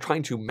 and you're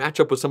trying to match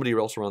up with somebody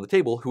else around the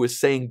table who is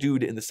saying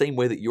dude in the same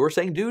way that you're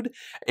saying dude.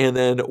 And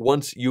then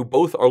once you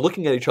both are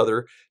looking at each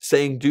other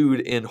saying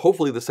dude in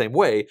hopefully the same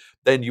way,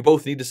 then you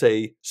both need to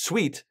say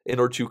sweet in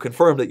order to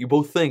confirm that you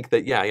both think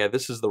that, yeah,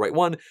 this is the right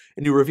one.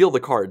 And you reveal the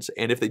cards.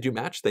 And if they do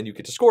match, then you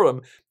get to score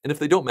them. And if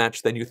they don't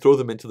match, then you throw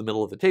them into the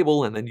middle of the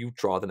table and then you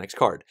draw the next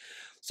card.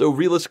 So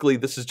realistically,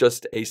 this is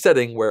just a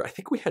setting where I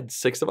think we had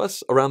 6 of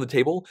us around the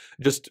table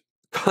just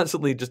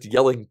constantly just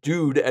yelling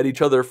dude at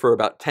each other for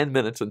about 10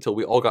 minutes until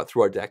we all got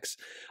through our decks.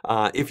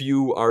 If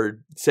you are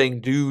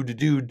saying dude,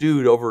 dude,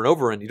 dude over and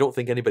over and you don't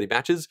think anybody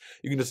matches,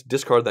 you can just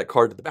discard that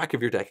card at the back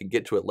of your deck and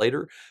get to it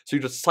later. So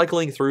you're just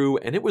cycling through,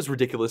 and it was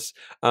ridiculous.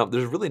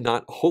 There's really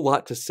not a whole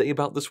lot to say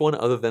about this one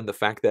other than the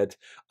fact that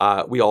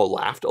we all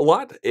laughed a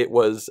lot. It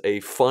was a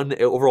fun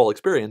overall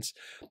experience.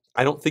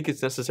 I don't think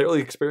it's necessarily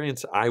an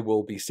experience I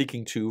will be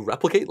seeking to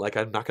replicate. Like,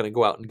 I'm not going to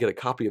go out and get a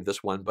copy of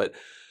this one, but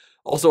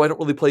also, I don't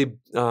really play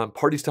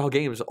party-style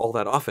games all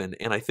that often,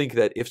 and I think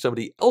that if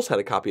somebody else had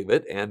a copy of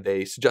it and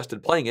they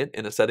suggested playing it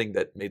in a setting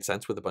that made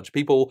sense with a bunch of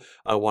people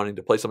wanting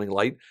to play something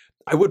light,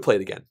 I would play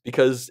it again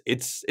because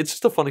it's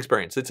just a fun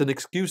experience. It's an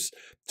excuse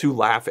to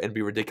laugh and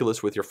be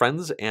ridiculous with your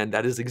friends, and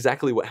that is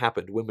exactly what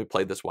happened when we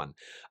played this one.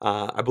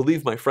 I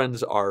believe my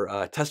friends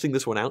are testing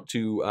this one out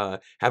to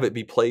have it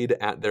be played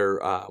at their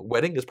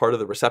wedding as part of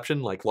the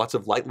reception, like lots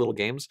of light little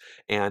games,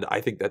 and I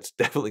think that's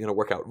definitely going to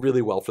work out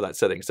really well for that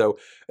setting. So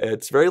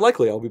it's very likely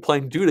I'll be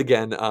playing Dude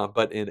again,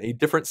 but in a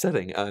different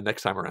setting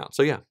next time around.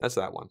 So yeah, that's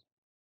that one.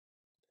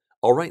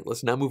 All right,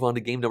 let's now move on to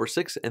game number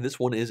 6, and this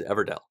one is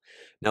Everdell.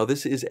 Now,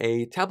 this is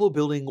a tableau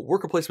building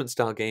worker placement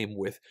style game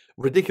with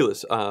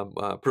ridiculous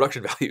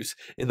production values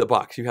in the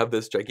box. You have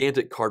this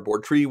gigantic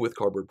cardboard tree with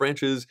cardboard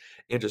branches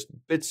and just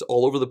bits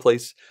all over the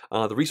place.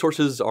 The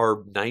resources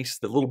are nice.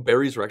 The little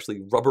berries are actually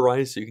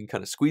rubberized, so you can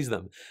kind of squeeze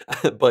them.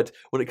 But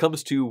when it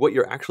comes to what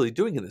you're actually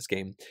doing in this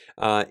game,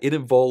 it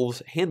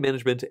involves hand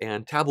management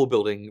and tableau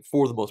building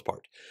for the most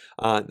part.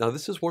 Now,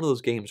 this is one of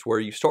those games where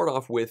you start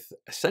off with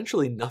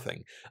essentially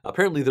nothing.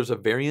 Apparently, there's there's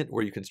a variant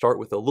where you can start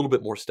with a little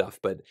bit more stuff,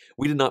 but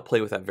we did not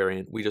play with that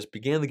variant. We just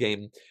began the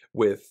game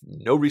with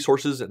no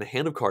resources and a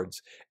hand of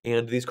cards,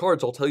 and these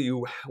cards all tell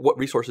you what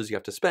resources you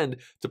have to spend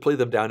to play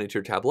them down into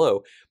your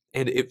tableau.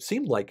 And it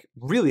seemed like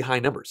really high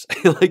numbers.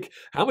 Like,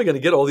 how am I going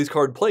to get all these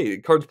cards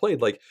played?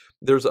 Like,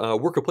 there's a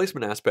worker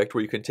placement aspect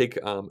where you can take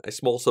a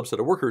small subset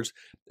of workers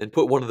and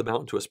put one of them out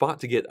into a spot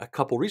to get a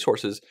couple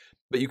resources.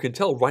 But you can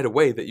tell right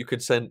away that you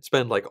could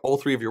spend like all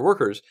 3 of your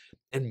workers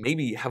and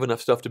maybe have enough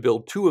stuff to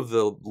build 2 of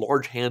the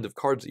large hand of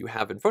cards that you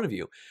have in front of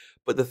you.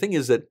 But the thing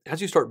is that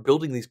as you start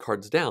building these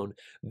cards down,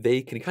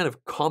 they can kind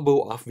of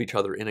combo off of each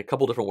other in a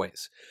couple different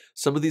ways.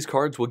 Some of these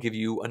cards will give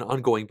you an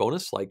ongoing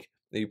bonus, like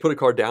you put a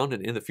card down,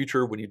 and in the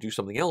future, when you do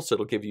something else,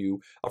 it'll give you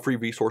a free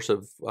resource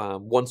of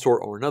one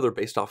sort or another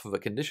based off of a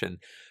condition.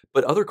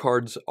 But other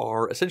cards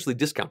are essentially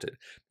discounted.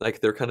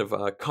 Like, they're kind of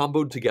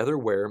comboed together,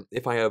 where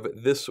if I have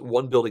this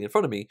one building in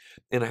front of me,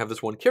 and I have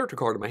this one character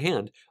card in my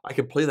hand, I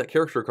can play that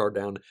character card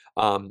down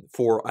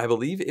for, I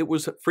believe it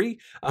was free.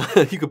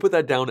 You could put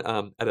that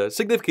down at a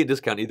significant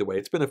discount either way.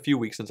 It's been a few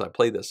weeks since I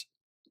played this.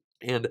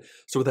 And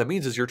so what that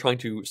means is you're trying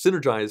to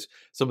synergize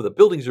some of the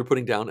buildings you're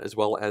putting down as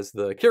well as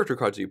the character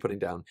cards that you're putting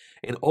down.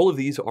 And all of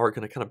these are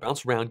going to kind of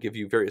bounce around, give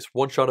you various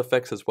one-shot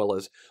effects as well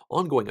as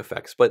ongoing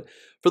effects. But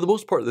for the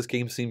most part, this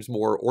game seems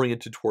more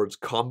oriented towards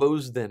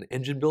combos than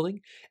engine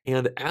building.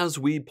 And as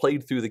we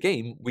played through the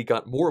game, we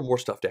got more and more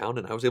stuff down,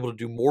 and I was able to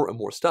do more and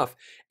more stuff.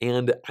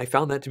 And I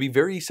found that to be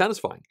very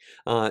satisfying.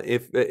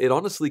 If it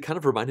honestly kind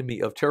of reminded me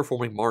of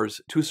Terraforming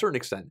Mars to a certain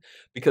extent,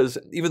 because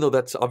even though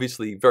that's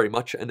obviously very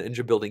much an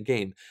engine building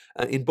game,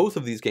 in both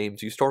of these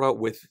games, you start out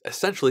with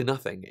essentially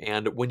nothing,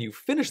 and when you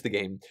finish the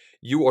game,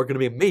 you are going to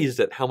be amazed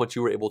at how much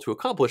you were able to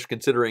accomplish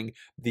considering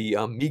the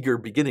meager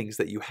beginnings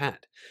that you had.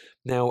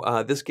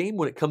 Now, this game,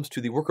 when it comes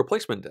to the worker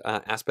placement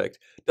aspect,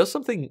 does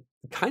something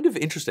kind of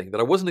interesting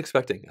that I wasn't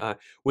expecting.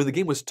 When the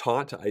game was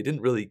taught, I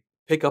didn't really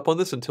pick up on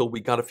this until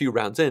we got a few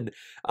rounds in,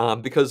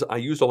 because I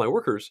used all my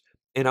workers,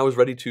 and I was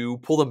ready to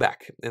pull them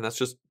back. And that's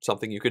just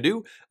something you could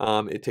do.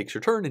 It takes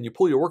your turn and you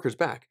pull your workers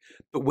back.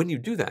 But when you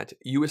do that,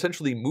 you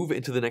essentially move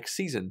into the next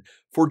season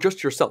for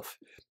just yourself.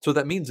 So what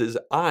that means is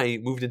I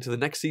moved into the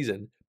next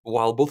season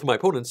while both of my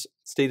opponents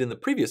stayed in the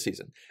previous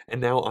season. And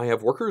now I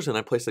have workers and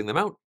I'm placing them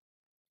out.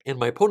 And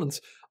my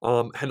opponents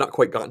had not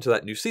quite gotten to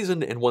that new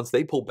season, and once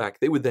they pulled back,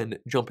 they would then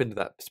jump into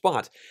that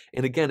spot.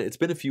 And again, it's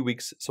been a few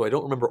weeks, so I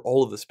don't remember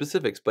all of the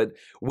specifics, but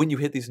when you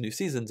hit these new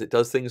seasons, it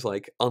does things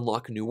like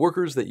unlock new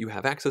workers that you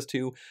have access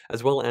to,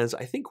 as well as,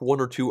 I think, 1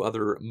 or 2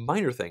 other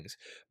minor things.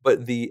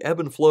 But the ebb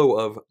and flow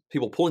of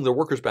people pulling their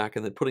workers back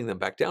and then putting them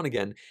back down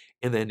again,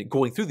 and then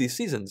going through these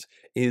seasons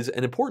is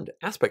an important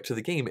aspect to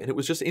the game, and it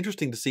was just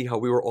interesting to see how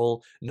we were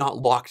all not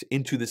locked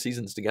into the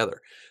seasons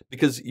together.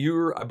 Because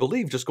you're, I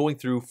believe, just going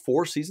through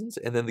 4 seasons,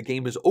 and then the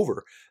game is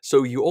over.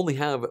 So you only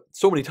have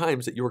so many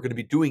times that you are going to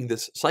be doing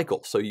this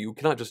cycle. So you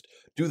cannot just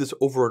do this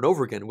over and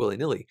over again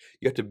willy-nilly.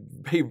 You have to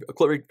pay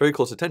very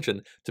close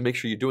attention to make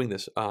sure you're doing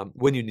this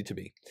when you need to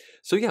be.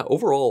 So yeah,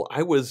 overall,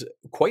 I was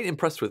quite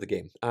impressed with the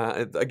game.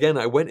 Again,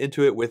 I went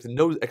into it with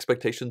no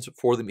expectations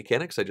for the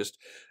mechanics. I just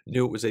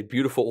knew it was a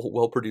beautiful,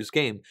 well-produced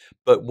game.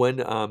 But when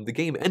the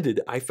game ended,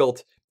 I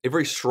felt a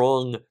very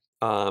strong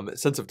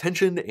sense of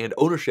tension and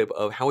ownership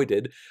of how I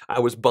did. I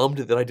was bummed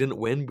that I didn't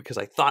win because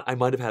I thought I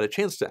might have had a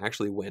chance to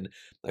actually win.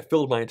 I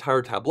filled my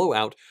entire tableau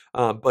out,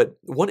 but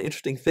one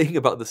interesting thing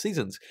about the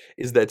seasons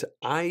is that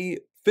I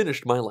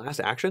finished my last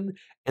action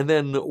and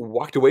then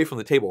walked away from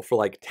the table for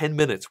like 10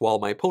 minutes while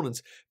my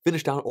opponents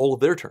finished out all of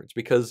their turns,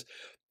 because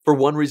for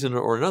one reason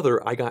or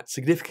another, I got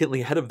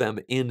significantly ahead of them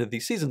in the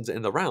seasons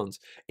and the rounds,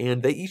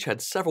 and they each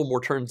had several more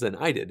turns than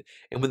I did.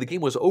 And when the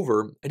game was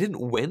over, I didn't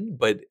win,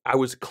 but I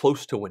was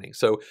close to winning.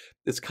 So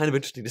it's kind of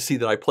interesting to see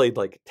that I played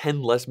like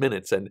 10 less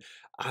minutes, and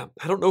I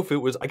don't know if it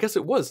was, I guess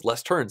it was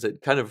less turns.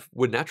 It kind of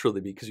would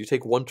naturally be because you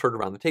take 1 turn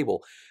around the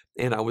table,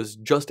 and I was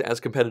just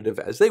as competitive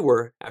as they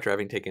were after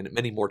having taken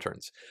many more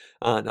turns.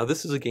 Now,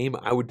 this is a game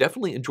I would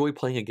definitely enjoy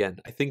playing again.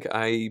 I think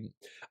I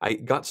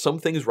got some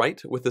things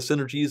right with the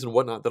synergies and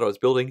whatnot that I was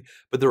building,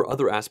 but there are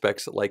other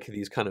aspects like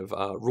these kind of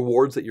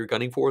rewards that you're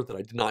gunning for that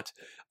I did not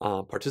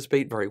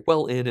participate very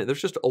well in. And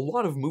there's just a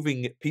lot of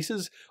moving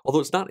pieces,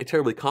 although it's not a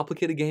terribly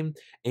complicated game,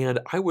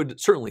 and I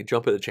would certainly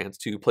jump at a chance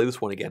to play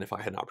this one again if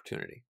I had an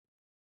opportunity.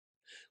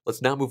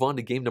 Let's now move on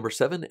to game number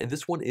 7, and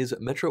this one is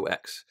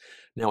MetroX.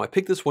 Now, I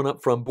picked this one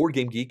up from Board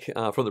Game Geek,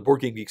 from the Board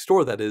Game Geek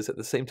store, that is, at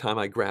the same time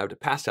I grabbed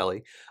Past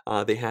Alley.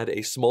 They had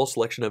a small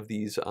selection of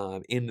these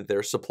in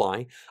their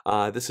supply.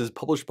 This is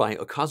published by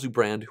Okazu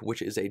Brand,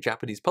 which is a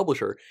Japanese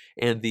publisher,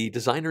 and the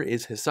designer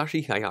is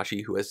Hisashi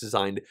Hayashi, who has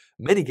designed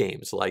many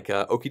games like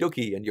Okie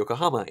Dokie and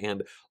Yokohama,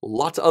 and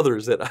lots of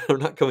others that are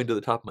not coming to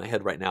the top of my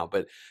head right now,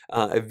 but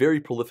a very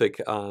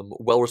prolific,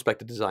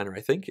 well-respected designer,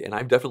 I think, and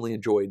I've definitely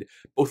enjoyed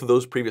both of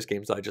those previous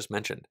games that I just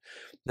mentioned.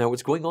 Now,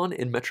 what's going on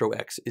in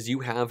MetroX is you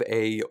have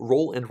a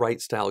roll and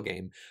write style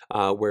game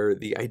where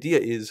the idea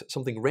is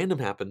something random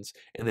happens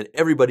and then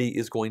everybody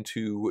is going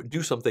to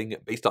do something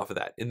based off of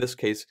that. In this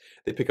case,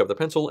 they pick up the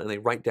pencil and they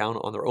write down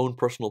on their own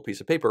personal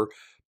piece of paper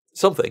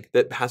something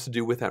that has to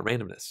do with that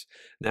randomness.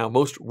 Now,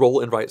 most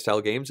roll and write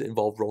style games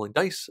involve rolling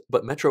dice,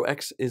 but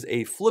MetroX is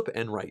a flip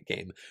and write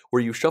game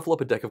where you shuffle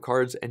up a deck of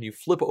cards and you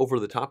flip over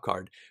the top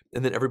card,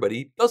 and then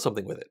everybody does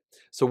something with it.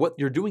 So what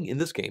you're doing in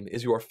this game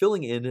is you are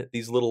filling in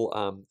these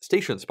little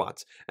station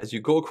spots as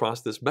you go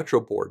across this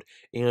Metro board,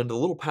 and the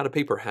little pad of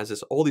paper has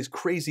all these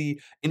crazy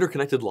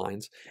interconnected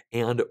lines,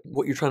 and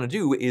what you're trying to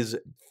do is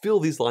fill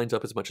these lines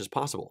up as much as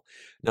possible.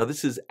 Now,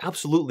 this is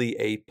absolutely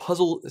a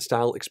puzzle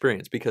style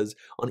experience because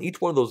on each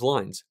one of those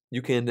lines,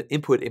 you can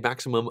input a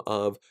maximum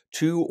of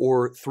 2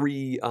 or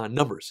 3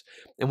 numbers.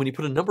 And when you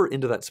put a number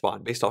into that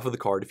spot based off of the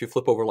card, if you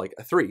flip over like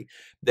a 3,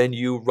 then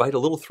you write a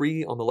little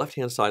 3 on the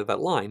left-hand side of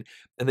that line,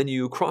 and then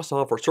you cross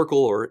off or circle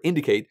or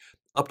indicate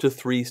up to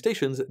 3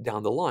 stations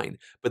down the line.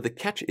 But the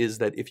catch is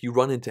that if you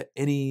run into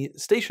any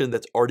station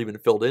that's already been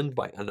filled in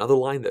by another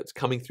line that's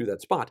coming through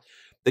that spot,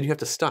 then you have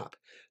to stop.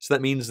 So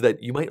that means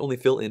that you might only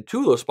fill in 2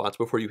 of those spots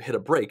before you hit a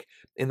break,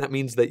 and that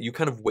means that you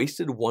kind of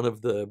wasted one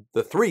of the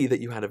 3 that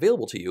you had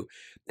available to you.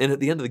 And at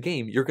the end of the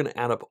game, you're going to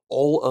add up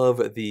all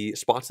of the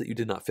spots that you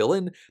did not fill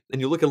in, and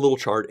you look at a little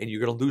chart and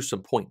you're going to lose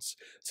some points.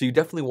 So you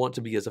definitely want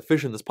to be as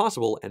efficient as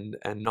possible and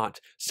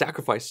not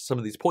sacrifice some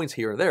of these points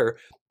here and there,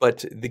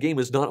 but the game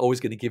is not always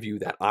going to give you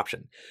that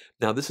option.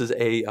 Now, this is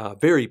a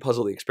very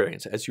puzzly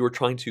experience as you are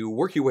trying to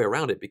work your way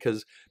around it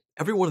because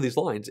every one of these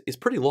lines is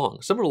pretty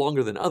long. Some are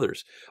longer than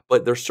others,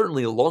 but they're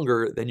certainly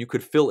longer than you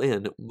could fill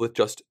in with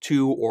just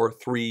 2 or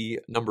 3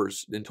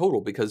 numbers in total,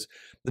 because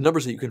the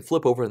numbers that you can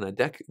flip over in that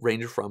deck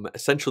range from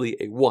essentially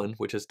a 1,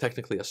 which is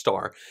technically a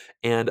star,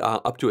 and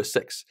up to a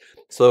 6.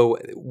 So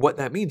what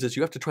that means is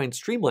you have to try and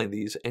streamline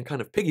these and kind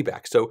of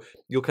piggyback. So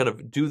you'll kind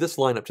of do this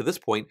line up to this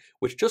point,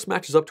 which just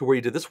matches up to where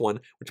you did this one,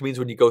 which means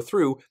when you go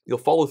through, you'll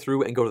follow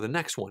through and go to the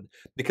next one.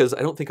 Because I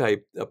don't think I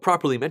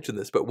properly mentioned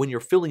this, but when you're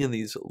filling in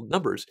these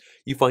numbers,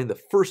 you find the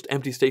first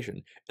empty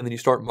station, and then you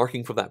start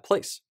marking for that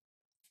place.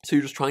 So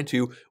you're just trying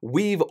to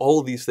weave all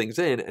of these things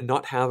in and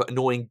not have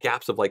annoying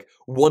gaps of like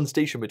one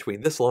station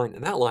between this line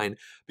and that line,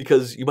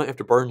 because you might have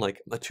to burn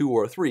like a 2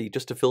 or a 3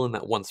 just to fill in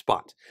that one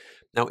spot.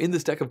 Now, in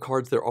this deck of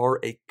cards, there are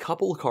a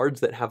couple cards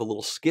that have a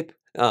little skip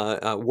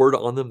word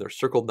on them. They're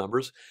circled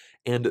numbers,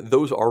 and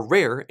those are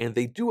rare, and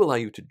they do allow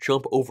you to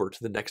jump over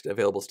to the next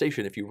available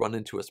station if you run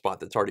into a spot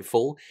that's already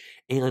full.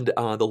 And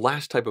the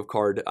last type of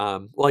card,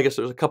 well, I guess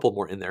there's a couple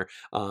more in there.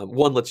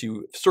 One lets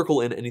you circle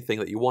in anything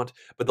that you want,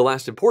 but the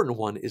last important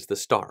one is the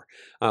star.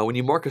 When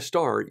you mark a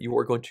star, you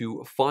are going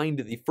to find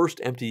the first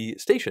empty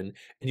station,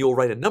 and you'll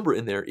write a number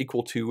in there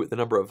equal to the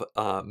number of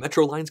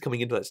metro lines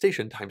coming into that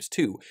station times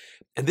 2.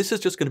 And this is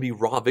just going to be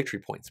raw victory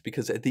points,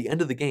 because at the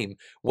end of the game,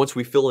 once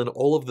we fill in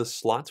all of the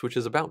slots, which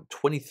is about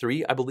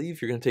 23, I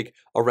believe, you're going to take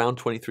around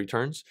 23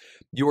 turns,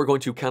 you are going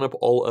to count up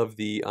all of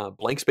the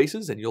blank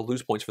spaces, and you'll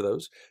lose points for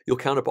those. You'll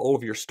count up all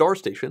of your star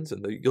stations,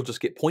 and you'll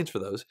just get points for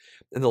those.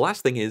 And the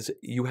last thing is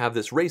you have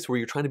this race where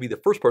you're trying to be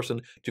the first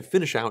person to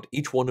finish out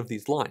each one of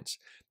these lines.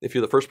 If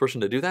you're the first person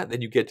to do that,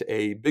 then you get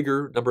a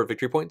bigger number of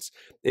victory points.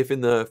 If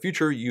in the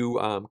future you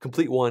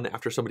complete one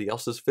after somebody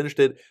else has finished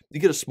it,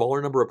 you get a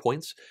smaller number of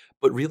points.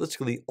 But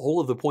realistically, all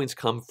of the points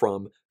come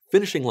from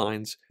finishing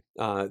lines,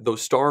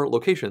 those star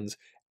locations,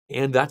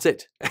 and that's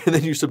it. And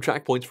then you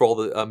subtract points for all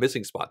the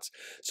missing spots.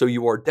 So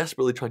you are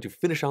desperately trying to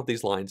finish out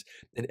these lines.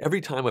 And every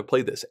time I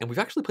play this, and we've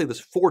actually played this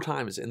 4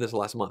 times in this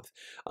last month,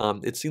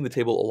 it's seen the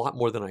table a lot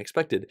more than I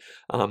expected.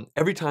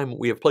 Every time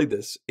we have played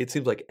this, it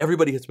seems like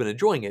everybody has been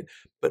enjoying it.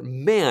 But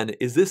man,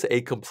 is this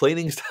a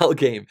complaining style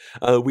game.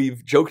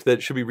 We've joked that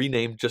it should be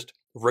renamed just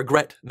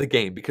Regret the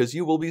Game, because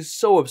you will be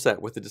so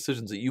upset with the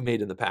decisions that you made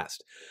in the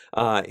past.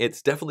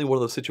 It's definitely one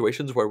of those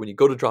situations where when you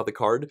go to draw the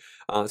card,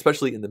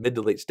 especially in the mid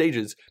to late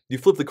stages, you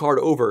flip the card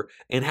over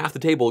and half the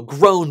table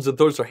groans and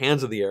throws their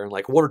hands in the air, and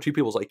like 1 or 2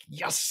 people's like,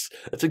 yes,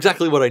 that's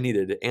exactly what I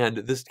needed. And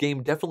this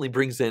game definitely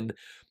brings in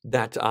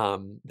that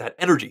that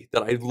energy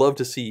that I'd love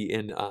to see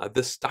in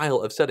this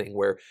style of setting,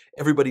 where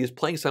everybody is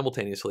playing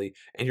simultaneously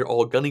and you're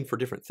all gunning for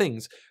different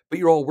things, but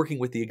you're all working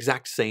with the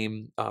exact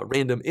same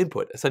random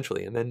input,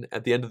 essentially. And then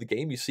at the end of the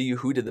game, you see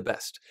who did the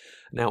best.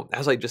 Now,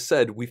 as I just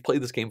said, we've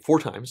played this game 4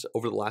 times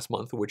over the last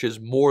month, which is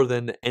more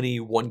than any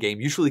one game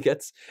usually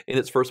gets in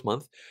its first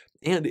month.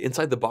 And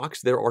inside the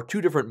box, there are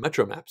 2 different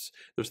metro maps.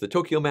 There's the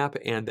Tokyo map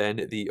and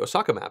then the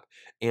Osaka map.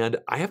 And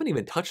I haven't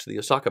even touched the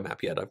Osaka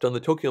map yet. I've done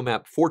the Tokyo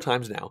map 4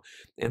 times now.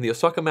 And the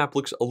Osaka map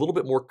looks a little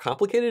bit more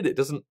complicated. It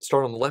doesn't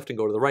start on the left and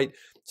go to the right.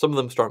 Some of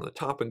them start on the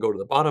top and go to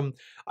the bottom.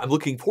 I'm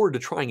looking forward to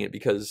trying it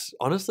because,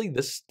 honestly,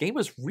 this game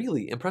has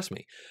really impressed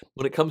me.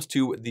 When it comes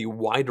to the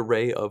wide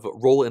array of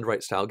roll and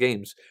write style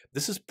games,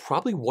 this is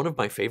probably one of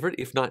my favorite,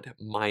 if not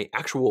my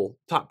actual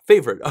top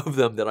favorite of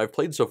them that I've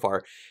played so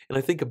far. And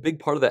I think a big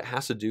part of that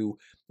has to do do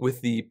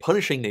with the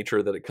punishing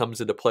nature that it comes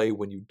into play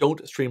when you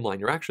don't streamline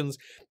your actions,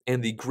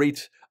 and the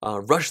great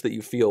rush that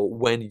you feel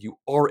when you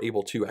are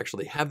able to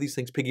actually have these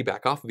things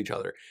piggyback off of each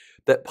other.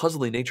 That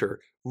puzzling nature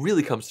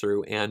really comes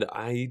through, and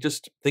I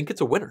just think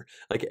it's a winner.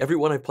 Like,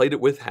 everyone I've played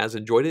it with has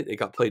enjoyed it. It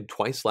got played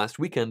twice last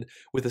weekend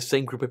with the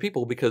same group of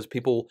people because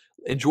people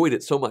enjoyed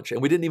it so much.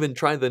 And we didn't even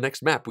try the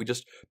next map. We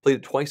just played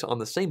it twice on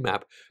the same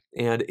map.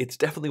 And it's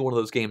definitely one of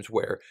those games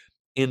where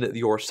in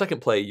your second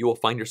play, you will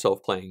find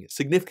yourself playing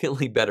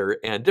significantly better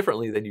and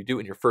differently than you do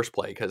in your first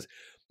play, because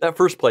that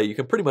first play, you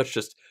can pretty much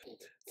just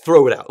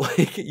throw it out.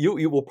 Like,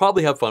 you will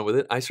probably have fun with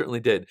it. I certainly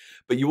did.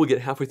 But you will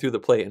get halfway through the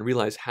play and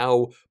realize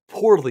how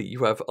poorly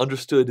you have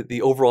understood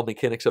the overall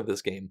mechanics of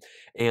this game.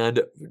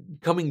 And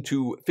coming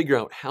to figure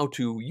out how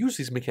to use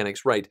these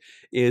mechanics right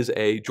is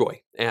a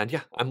joy. And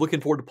yeah, I'm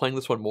looking forward to playing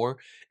this one more.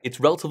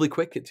 It's relatively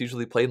quick. It's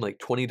usually played in like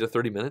 20 to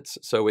 30 minutes.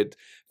 So it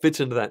fits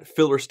into that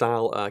filler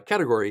style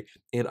category.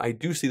 And I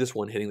do see this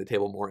one hitting the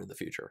table more in the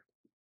future.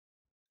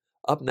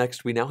 Up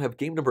next, we now have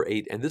game number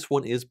 8, and this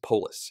one is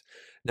Polis.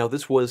 Now,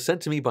 this was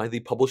sent to me by the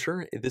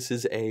publisher. This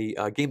is a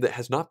game that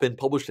has not been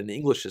published in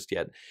English just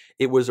yet.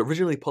 It was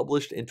originally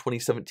published in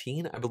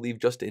 2017, I believe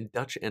just in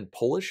Dutch and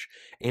Polish,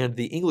 and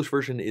the English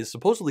version is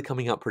supposedly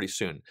coming out pretty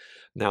soon.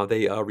 Now,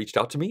 they reached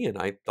out to me, and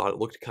I thought it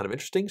looked kind of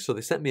interesting, so they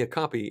sent me a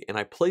copy, and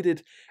I played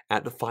it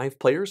at 5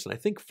 players, and I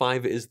think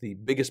 5 is the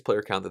biggest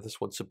player count that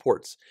this one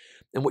supports.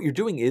 And what you're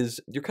doing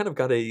is, you're kind of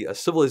got a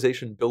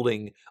civilization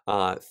building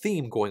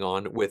theme going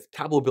on with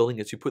tableau building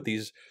as you put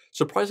these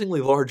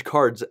surprisingly large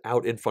cards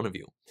out in front of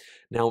you.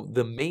 Now,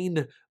 the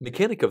main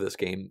mechanic of this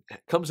game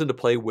comes into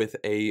play with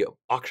a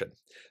auction.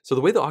 So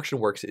the way the auction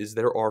works is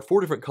there are 4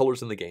 different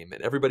colors in the game,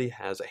 and everybody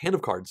has a hand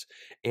of cards,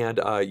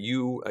 and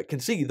you can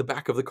see the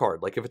back of the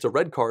card. Like, if it's a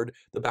red card,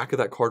 the back of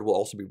that card will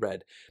also be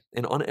red.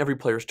 And on every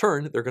player's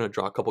turn, they're going to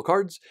draw a couple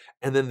cards,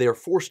 and then they are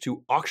forced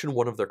to auction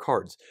one of their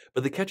cards.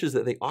 But the catch is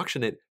that they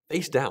auction it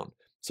face down.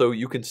 So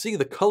you can see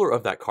the color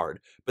of that card,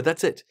 but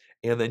that's it.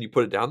 And then you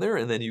put it down there,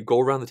 and then you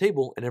go around the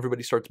table, and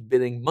everybody starts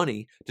bidding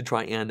money to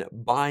try and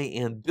buy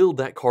and build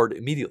that card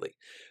immediately.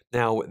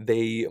 Now,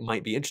 they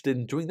might be interested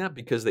in doing that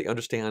because they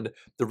understand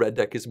the red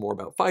deck is more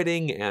about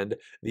fighting, and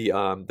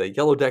the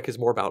yellow deck is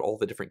more about all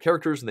the different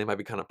characters, and they might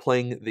be kind of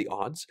playing the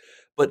odds.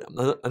 But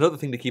another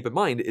thing to keep in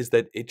mind is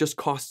that it just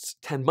costs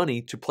 10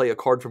 money to play a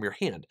card from your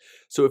hand.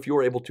 So if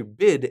you're able to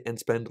bid and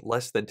spend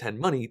less than 10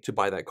 money to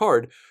buy that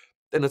card,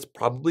 then it's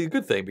probably a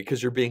good thing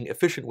because you're being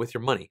efficient with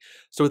your money.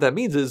 So what that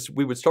means is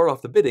we would start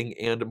off the bidding,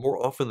 and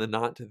more often than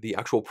not, the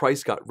actual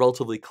price got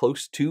relatively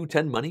close to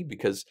 10 money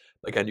because,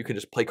 again, you can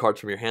just play cards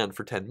from your hand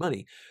for 10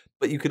 money.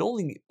 But you can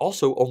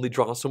also only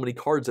draw so many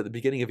cards at the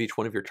beginning of each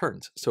one of your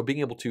turns. So being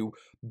able to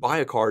buy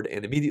a card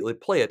and immediately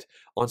play it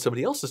on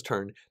somebody else's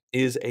turn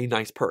is a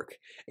nice perk.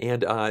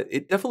 And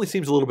it definitely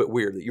seems a little bit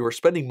weird that you are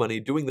spending money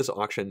doing this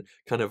auction,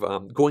 kind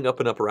of going up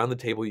and up around the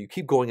table. You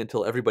keep going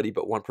until everybody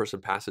but one person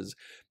passes.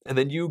 And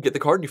then you get the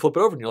card and you flip it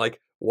over and you're like,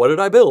 what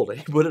did I build? And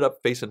you put it up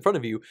face in front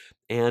of you.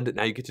 And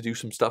now you get to do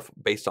some stuff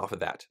based off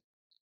of that.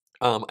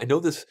 I know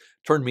this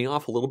turned me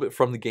off a little bit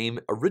from the game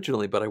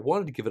originally, but I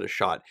wanted to give it a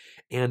shot,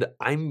 and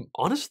I'm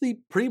honestly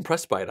pretty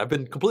impressed by it. I've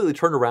been completely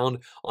turned around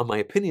on my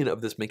opinion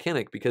of this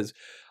mechanic because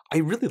I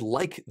really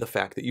like the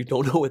fact that you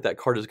don't know what that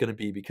card is going to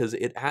be, because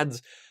it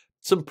adds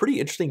some pretty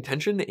interesting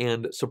tension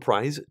and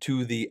surprise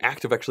to the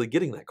act of actually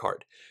getting that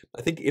card.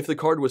 I think if the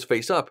card was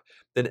face up,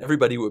 then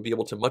everybody would be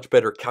able to much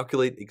better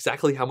calculate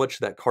exactly how much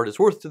that card is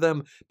worth to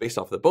them based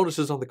off the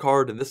bonuses on the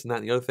card and this and that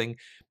and the other thing,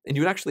 and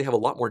you would actually have a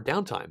lot more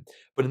downtime.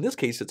 But in this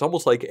case, it's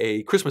almost like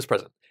a Christmas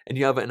present, and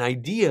you have an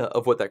idea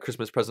of what that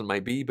Christmas present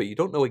might be, but you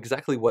don't know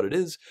exactly what it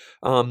is,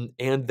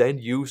 and then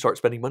you start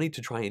spending money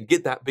to try and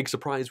get that big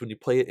surprise when you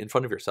play it in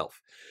front of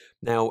yourself.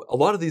 Now, a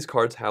lot of these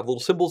cards have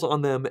little symbols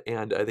on them,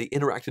 and they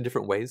interact in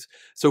different ways.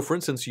 So for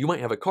instance, you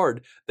might have a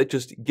card that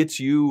just gets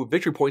you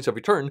victory points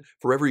every turn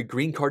for every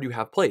green card you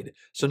have played.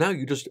 So now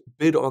you just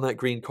bid on that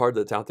green card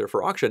that's out there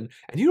for auction,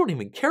 and you don't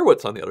even care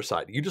what's on the other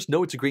side. You just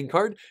know it's a green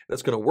card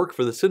that's going to work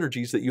for the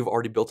synergies that you've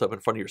already built up in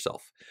front of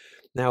yourself.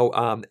 Now,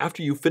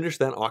 after you finish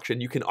that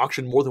auction, you can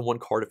auction more than one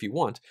card if you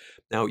want.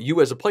 Now,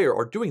 you as a player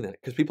are doing that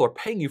because people are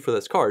paying you for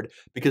this card,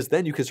 because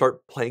then you can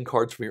start playing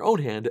cards from your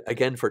own hand,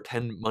 again for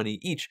 10 money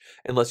each,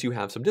 unless you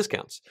have some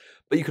discounts.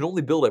 But you can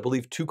only build, I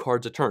believe, 2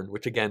 cards a turn,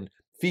 which again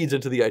feeds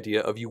into the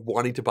idea of you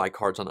wanting to buy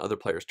cards on other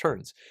players'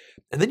 turns.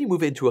 And then you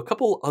move into a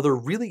couple other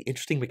really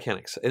interesting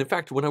mechanics. And in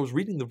fact, when I was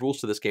reading the rules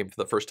to this game for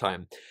the first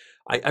time,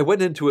 I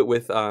went into it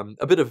with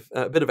a bit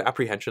of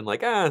apprehension,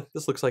 like,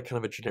 this looks like kind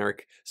of a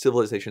generic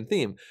civilization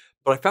theme.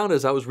 But I found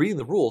as I was reading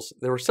the rules,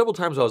 there were several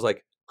times I was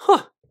like,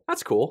 huh,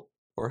 that's cool,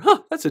 or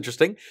huh, that's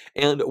interesting.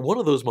 And one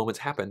of those moments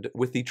happened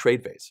with the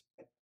trade vase.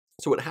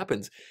 So what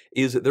happens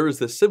is there is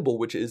this symbol,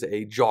 which is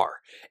a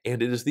jar,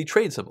 and it is the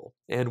trade symbol.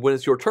 And when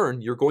it's your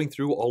turn, you're going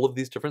through all of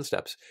these different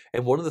steps,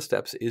 and one of the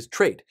steps is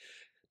trade.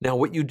 Now,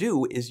 what you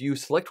do is you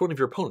select one of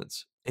your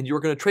opponents, and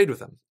you're going to trade with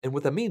them. And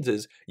what that means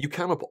is you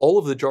count up all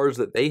of the jars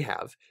that they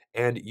have,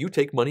 and you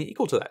take money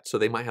equal to that. So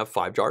they might have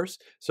 5 jars.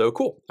 So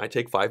cool, I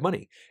take 5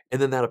 money.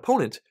 And then that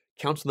opponent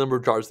counts the number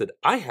of jars that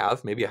I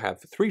have. Maybe I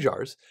have 3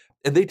 jars,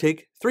 and they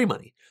take 3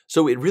 money.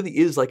 So it really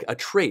is like a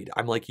trade.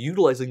 I'm like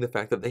utilizing the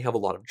fact that they have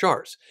a lot of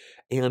jars.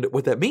 And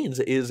what that means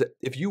is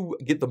if you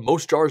get the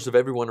most jars of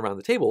everyone around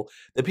the table,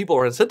 then people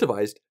are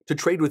incentivized to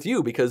trade with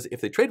you, because if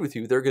they trade with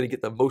you, they're going to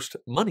get the most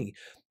money.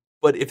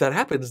 But if that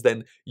happens,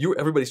 then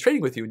everybody's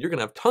trading with you, and you're going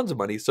to have tons of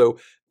money. So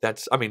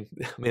that's, I mean,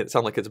 it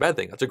sounds like it's a bad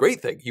thing. That's a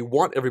great thing. You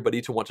want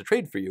everybody to want to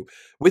trade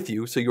with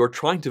you. So you're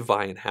trying to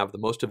vie and have the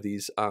most of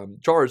these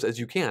jars as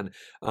you can.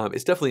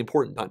 It's definitely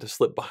important not to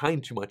slip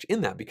behind too much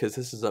in that, because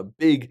this is a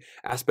big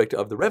aspect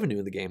of the revenue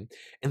in the game.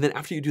 And then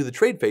after you do the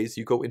trade phase,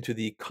 you go into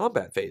the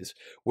combat phase,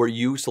 where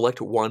you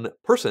select one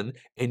person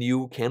and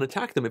you can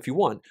attack them if you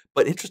want.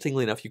 But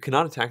interestingly enough, you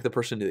cannot attack the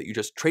person that you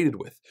just traded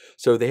with.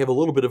 So they have a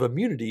little bit of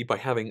immunity by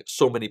having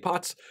so many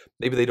pots.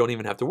 Maybe they don't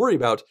even have to worry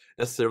about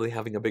necessarily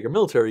having a bigger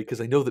military, because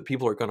they know that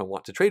people are going to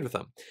want to trade with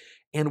them.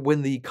 And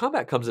when the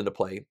combat comes into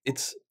play,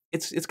 it's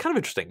kind of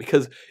interesting,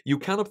 because you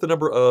count up the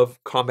number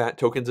of combat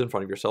tokens in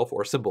front of yourself,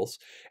 or symbols,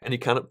 and you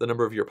count up the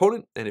number of your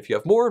opponent, and if you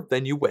have more,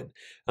 then you win.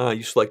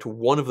 You select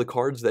one of the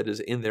cards that is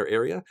in their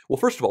area. Well,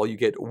 first of all, you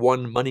get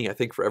 1 money, I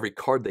think, for every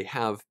card they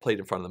have played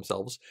in front of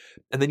themselves,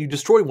 and then you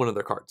destroy one of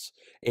their cards.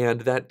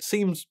 And that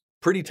seems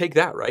pretty take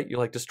that, right? You're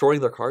like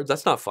destroying their cards.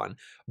 That's not fun.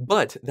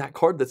 But that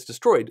card that's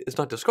destroyed is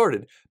not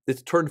discarded.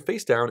 It's turned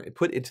face down and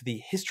put into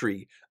the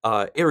history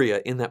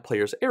area in that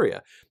player's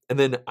area. And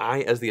then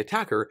I, as the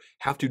attacker,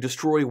 have to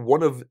destroy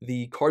one of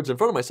the cards in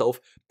front of myself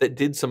that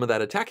did some of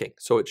that attacking.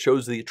 So it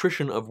shows the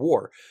attrition of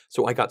war.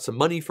 So I got some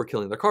money for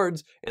killing their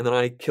cards, and then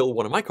I kill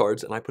one of my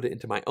cards and I put it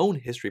into my own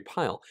history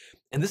pile.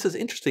 And this is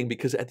interesting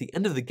because at the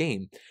end of the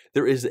game,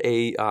 there is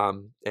a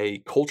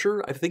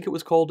culture, I think it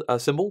was called, a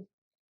symbol,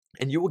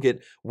 and you will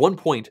get 1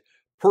 point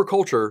per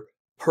culture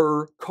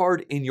per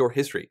card in your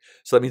history.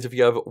 So that means if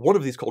you have one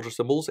of these culture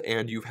symbols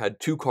and you've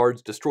had 2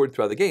 cards destroyed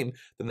throughout the game,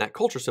 then that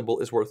culture symbol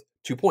is worth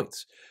 2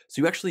 points.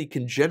 So you actually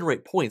can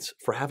generate points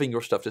for having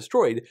your stuff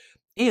destroyed,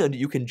 and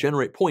you can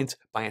generate points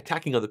by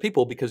attacking other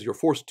people because you're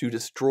forced to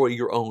destroy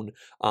your own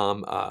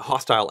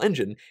hostile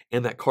engine,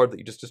 and that card that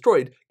you just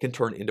destroyed can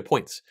turn into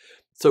points.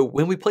 So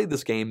when we played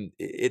this game,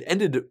 it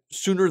ended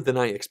sooner than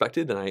I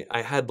expected, and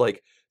I had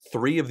like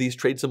 3 of these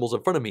trade symbols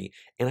in front of me,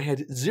 and I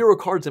had 0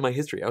 cards in my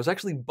history. I was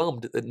actually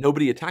bummed that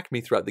nobody attacked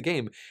me throughout the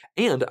game,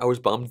 and I was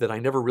bummed that I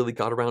never really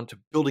got around to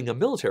building a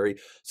military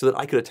so that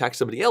I could attack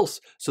somebody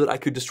else, so that I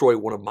could destroy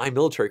one of my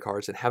military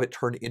cards and have it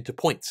turn into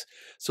points.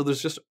 So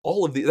there's just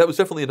all of that was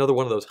definitely another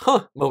one of those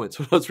moments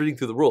when I was reading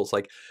through the rules,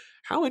 like,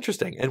 how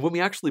interesting. And when we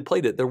actually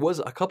played it, there was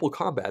a couple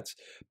combats,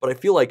 but I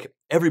feel like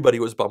everybody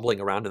was bumbling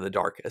around in the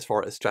dark as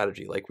far as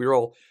strategy. Like, we were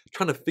all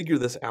trying to figure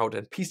this out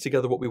and piece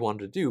together what we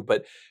wanted to do,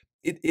 but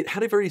it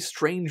had a very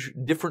strange,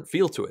 different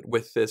feel to it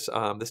with this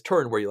this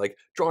turn where you're like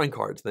drawing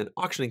cards, and then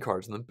auctioning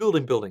cards, and then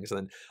building buildings,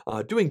 and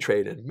then doing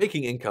trade and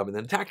making income, and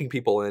then attacking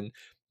people, and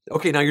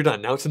okay, now you're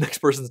done. Now it's the next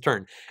person's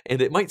turn.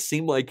 And it might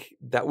seem like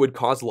that would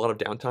cause a lot of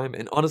downtime.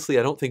 And honestly,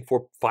 I don't think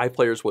 5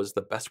 players was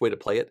the best way to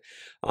play it.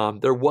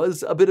 There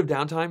was a bit of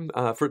downtime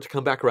for it to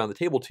come back around the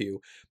table to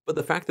you. But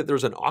the fact that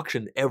there's an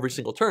auction every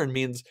single turn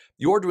means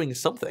you are doing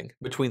something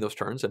between those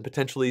turns. And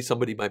potentially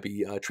somebody might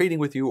be trading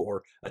with you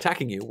or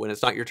attacking you when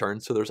it's not your turn.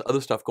 So there's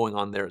other stuff going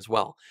on there as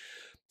well.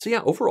 So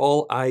yeah,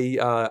 overall,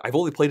 I've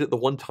only played it the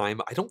one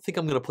time. I don't think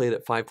I'm going to play it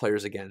at 5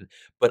 players again,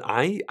 but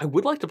I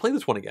would like to play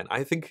this one again.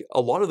 I think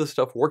a lot of this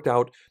stuff worked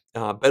out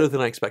better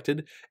than I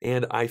expected,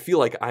 and I feel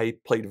like I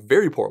played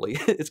very poorly.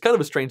 It's kind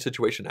of a strange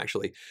situation,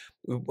 actually.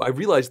 I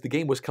realized the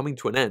game was coming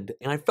to an end,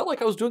 and I felt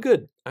like I was doing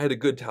good. I had a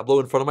good tableau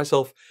in front of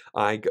myself.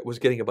 I was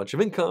getting a bunch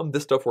of income.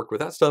 This stuff worked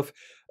with that stuff.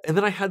 And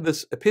then I had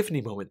this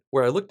epiphany moment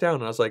where I looked down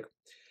and I was like,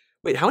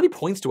 wait, how many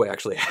points do I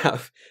actually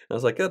have? And I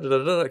was like,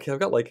 okay, I've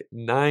got like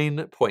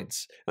 9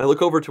 points. And I look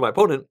over to my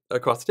opponent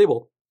across the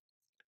table,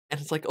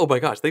 and it's like, oh my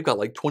gosh, they've got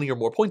like 20 or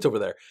more points over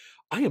there.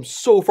 I am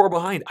so far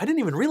behind. I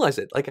didn't even realize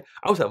it. Like,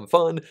 I was having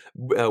fun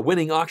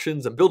winning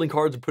auctions and building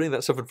cards and putting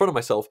that stuff in front of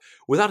myself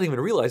without even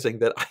realizing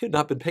that I had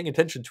not been paying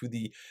attention to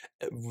the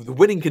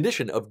winning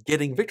condition of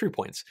getting victory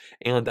points.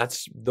 And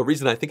that's the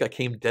reason I think I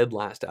came dead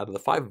last out of the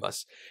 5 of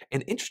us.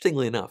 And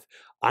interestingly enough,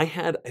 I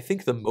had, I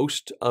think, the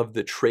most of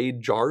the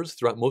trade jars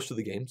throughout most of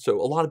the game.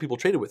 So a lot of people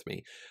traded with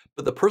me.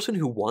 But the person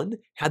who won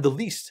had the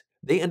least.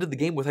 They ended the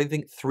game with, I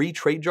think, 3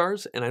 trade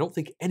jars, and I don't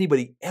think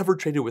anybody ever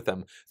traded with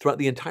them throughout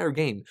the entire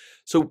game.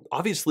 So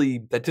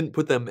obviously, that didn't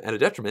put them at a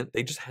detriment.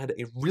 They just had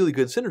a really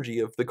good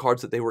synergy of the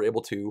cards that they were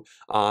able to,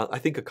 I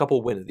think a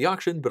couple win at the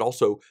auction, but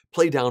also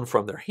play down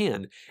from their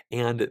hand,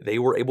 and they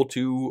were able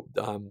to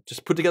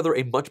just put together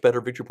a much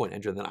better victory point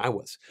engine than I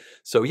was.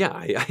 So yeah,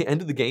 I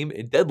ended the game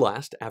in dead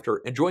last after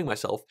enjoying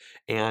myself,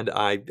 and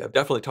I've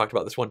definitely talked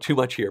about this one too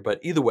much here,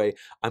 but either way,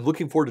 I'm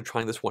looking forward to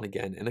trying this one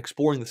again and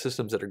exploring the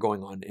systems that are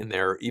going on in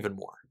there even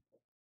more.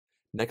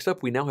 Next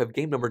up, we now have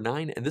game number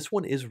 9, and this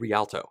one is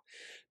Rialto.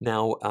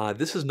 Now,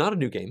 this is not a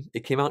new game.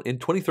 It came out in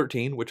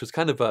 2013, which was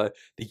kind of the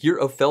year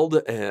of Feld.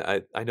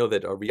 I know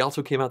that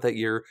Rialto came out that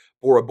year,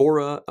 Bora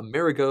Bora,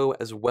 Amerigo,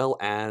 as well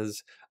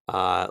as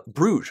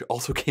Bruges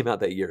also came out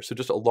that year. So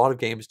just a lot of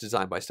games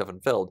designed by Stefan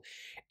Feld.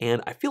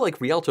 And I feel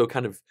like Rialto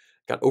kind of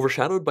got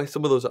overshadowed by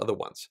some of those other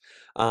ones.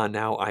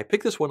 Now, I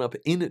picked this one up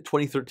in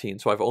 2013,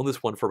 so I've owned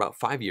this one for about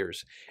 5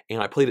 years,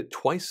 and I played it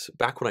twice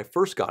back when I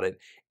first got it,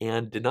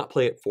 and did not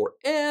play it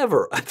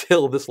forever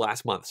until this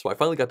last month. So I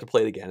finally got to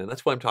play it again, and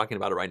that's why I'm talking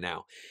about it right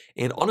now.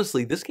 And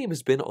honestly, this game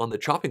has been on the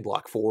chopping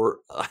block for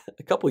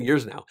a couple of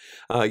years now.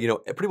 You know,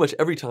 pretty much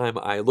every time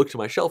I look to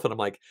my shelf and I'm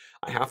like,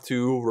 I have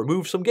to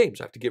remove some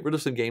games, I have to get rid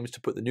of some games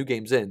to put the new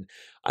games in.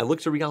 I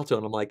look to Rialto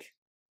and I'm like,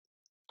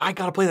 I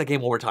gotta play that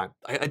game one more time.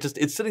 I just,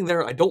 it's sitting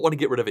there. I don't want to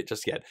get rid of it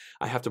just yet.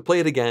 I have to play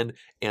it again,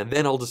 and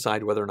then I'll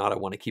decide whether or not I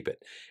want to keep it.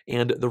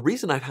 And the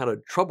reason I've had a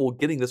trouble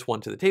getting this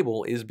one to the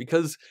table is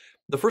because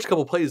the first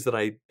couple plays that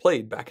I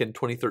played back in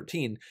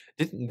 2013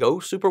 didn't go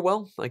super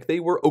well. Like, they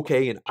were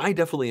okay, and I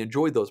definitely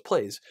enjoyed those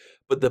plays.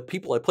 But the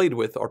people I played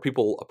with are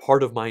people a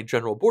part of my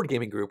general board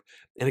gaming group,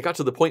 and it got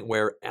to the point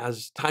where,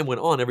 as time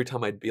went on, every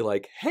time I'd be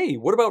like, hey,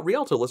 what about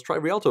Rialto? Let's try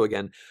Rialto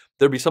again.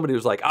 There'd be somebody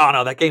who's like, oh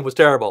no, that game was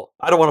terrible.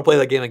 I don't want to play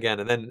that game again.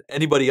 And then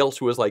anybody else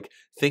who was like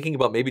thinking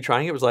about maybe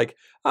trying it was like,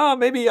 oh,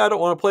 maybe I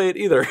don't want to play it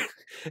either.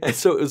 And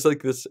so it was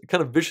like this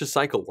kind of vicious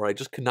cycle where I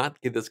just could not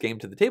get this game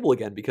to the table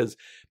again because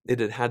it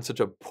had had such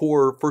a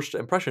poor first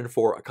impression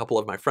for a couple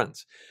of my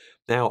friends.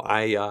 Now,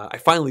 I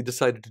finally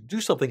decided to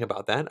do something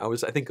about that. I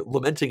was, I think,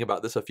 lamenting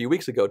about this a few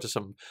weeks ago to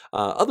some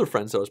other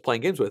friends that I was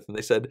playing games with, and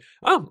they said,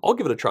 oh, I'll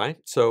give it a try.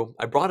 So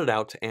I brought it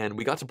out, and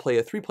we got to play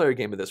a 3-player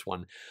game of this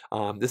one.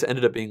 This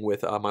ended up being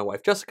with my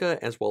wife, Jessica,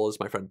 as well as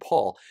my friend,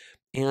 Paul.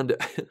 And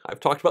I've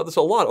talked about this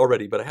a lot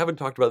already, but I haven't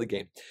talked about the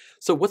game.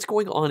 So what's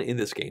going on in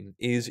this game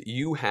is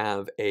you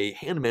have a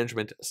hand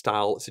management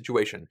style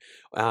situation,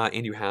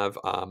 and you have,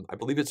 I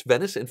believe it's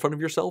Venice in front of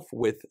yourself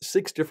with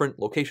 6 different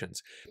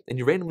locations, and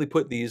you randomly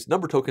put these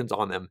number tokens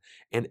on them,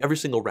 and every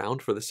single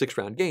round for the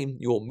 6-round game,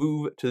 you will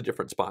move to the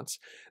different spots.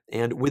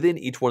 And within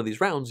each one of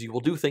these rounds, you will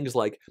do things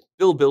like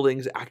build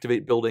buildings,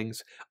 activate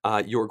buildings,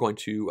 you're going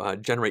to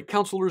generate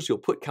counselors, you'll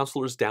put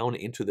counselors down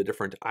into the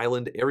different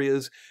island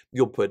areas,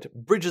 you'll put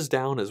bridges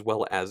down, as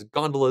well as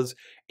gondolas,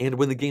 and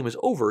when the game is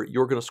over,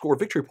 you're going to score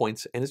victory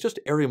points, and it's just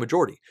area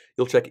majority.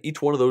 You'll check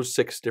each one of those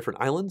 6 different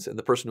islands, and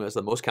the person who has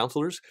the most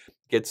counselors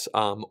gets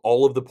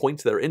all of the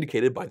points that are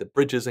indicated by the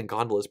bridges and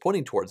gondolas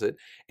pointing towards it,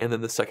 and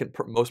then the second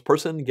most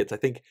person gets, I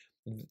think,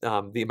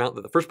 the amount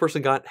that the first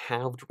person got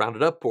halved,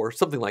 rounded up, or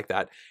something like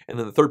that, and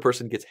then the third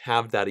person gets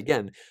halved that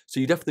again.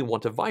 So you definitely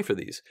want to vie for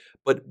these.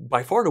 But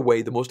by far and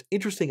away, the most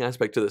interesting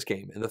aspect to this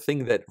game, and the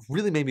thing that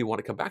really made me want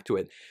to come back to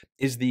it,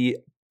 is the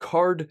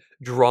card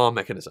draw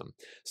mechanism.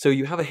 So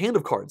you have a hand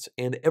of cards,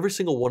 and every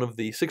single one of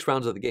the 6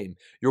 rounds of the game,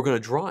 you're going to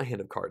draw a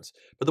hand of cards.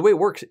 But the way it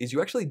works is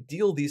you actually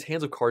deal these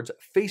hands of cards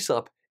face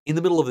up in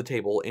the middle of the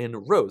table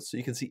in rows, so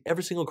you can see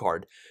every single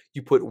card.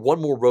 You put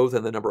one more row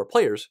than the number of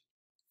players,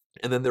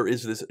 and then there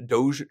is this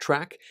Doge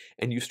track,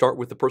 and you start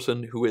with the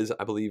person who is,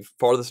 I believe,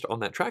 farthest on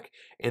that track,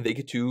 and they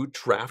get to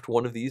draft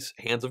one of these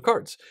hands of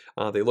cards.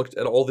 They looked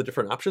at all the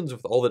different options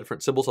with all the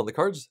different symbols on the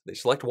cards, they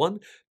select one,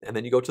 and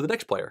then you go to the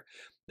next player.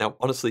 Now,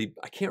 honestly,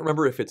 I can't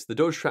remember if it's the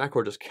Doge track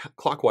or just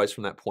clockwise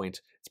from that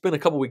point. It's been a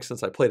couple weeks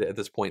since I played it at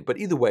this point, but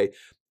either way,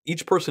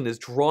 each person is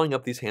drawing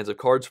up these hands of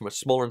cards from a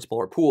smaller and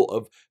smaller pool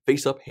of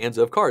face-up hands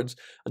of cards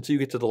until you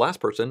get to the last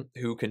person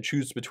who can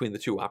choose between the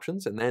 2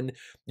 options, and then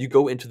you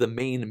go into the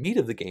main meat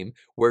of the game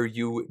where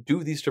you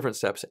do these different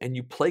steps and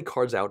you play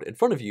cards out in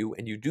front of you,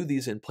 and you do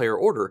these in player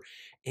order,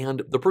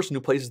 and the person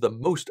who places the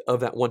most of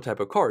that one type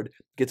of card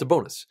gets a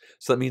bonus.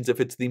 So that means if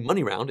it's the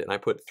money round and I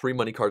put 3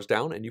 money cards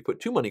down and you put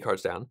 2 money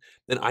cards down,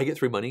 then I get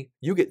 3 money,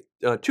 you get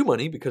 2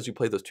 money because you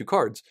played those 2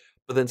 cards.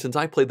 But then since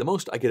I played the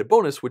most, I get a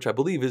bonus, which I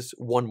believe is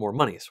 1 more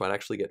money. So I'd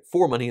actually get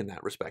 4 money in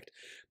that respect.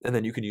 And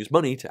then you can use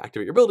money to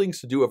activate your buildings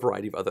to do a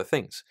variety of other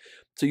things.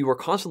 So you are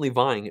constantly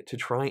vying to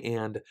try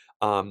and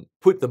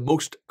put the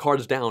most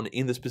cards down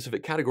in the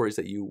specific categories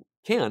that you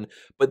can.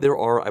 But there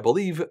are, I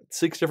believe,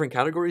 6 different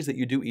categories that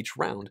you do each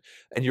round.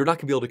 And you're not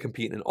going to be able to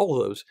compete in all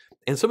of those.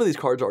 And some of these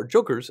cards are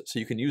jokers, so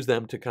you can use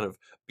them to kind of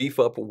beef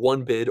up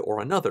one bid or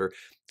another.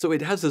 So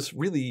it has this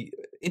really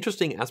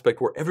interesting aspect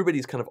where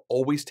everybody's kind of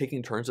always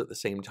taking turns at the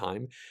same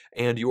time,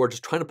 and you are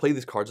just trying to play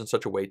these cards in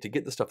such a way to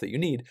get the stuff that you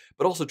need,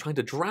 but also trying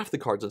to draft the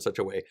cards in such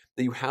a way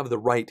that you have the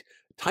right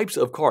types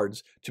of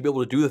cards to be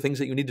able to do the things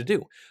that you need to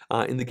do.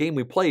 In the game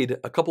we played,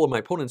 a couple of my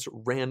opponents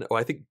ran,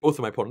 I think both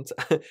of my opponents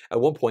at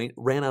one point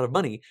ran out of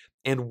money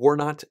and were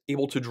not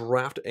able to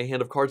draft a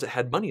hand of cards that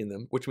had money in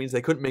them, which means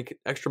they couldn't make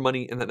extra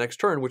money in that next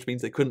turn, which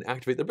means they couldn't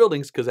activate their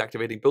buildings because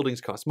activating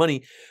buildings costs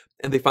money,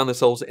 and they found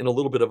themselves in a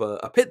little bit of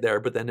a pit there.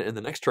 But then in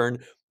the next turn,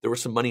 there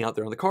was some money out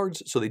there on the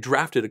cards, so they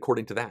drafted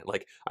according to that.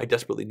 Like, I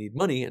desperately need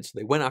money, and so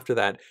they went after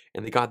that,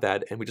 and they got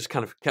that, and we just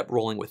kind of kept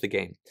rolling with the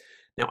game.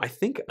 Now, I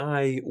think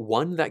I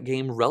won that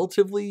game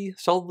relatively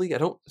solidly. I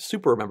don't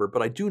super remember,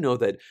 but I do know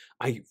that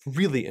I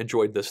really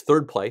enjoyed this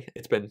 3rd play.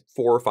 It's been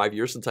 4 or 5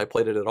 years since I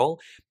played it at all,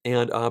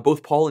 and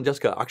both Paul and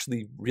Jessica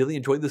actually really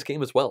enjoyed this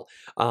game as well.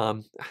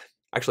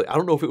 Actually, I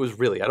don't know if it was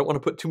really, I don't want to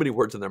put too many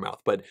words in their mouth,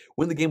 but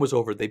when the game was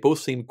over, they both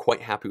seemed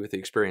quite happy with the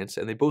experience,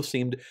 and they both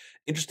seemed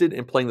interested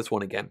in playing this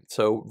one again.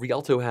 So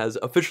Rialto has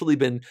officially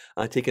been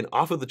taken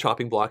off of the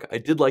chopping block. I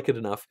did like it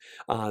enough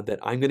that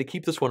I'm going to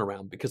keep this one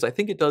around because I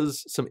think it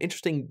does some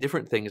interesting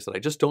different things that I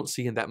just don't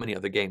see in that many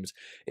other games.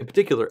 In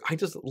particular, I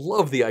just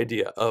love the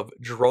idea of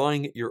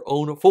drawing your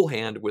own full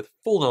hand with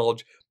full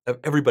knowledge of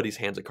everybody's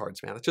hands of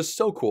cards, man. It's just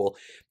so cool.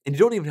 And you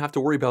don't even have to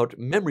worry about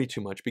memory too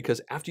much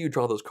because after you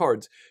draw those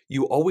cards,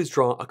 you always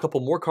draw a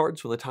couple more cards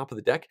from the top of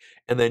the deck,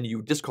 and then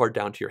you discard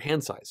down to your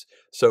hand size.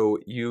 So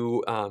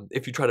you,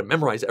 if you try to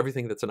memorize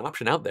everything that's an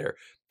option out there,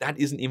 that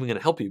isn't even going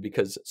to help you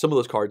because some of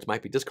those cards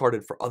might be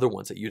discarded for other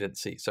ones that you didn't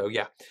see. So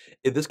yeah,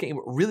 this game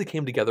really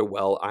came together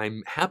well.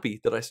 I'm happy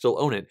that I still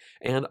own it,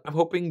 and I'm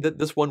hoping that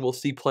this one will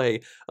see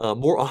play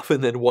more often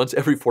than once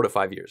every 4 to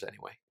 5 years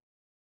anyway.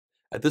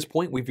 At this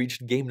point, we've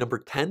reached game number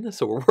 10,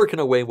 so we're working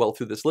our way well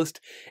through this list,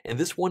 and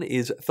this one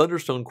is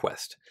Thunderstone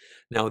Quest.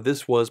 Now,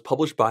 this was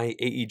published by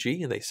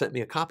AEG, and they sent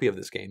me a copy of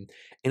this game,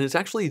 and it's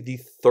actually the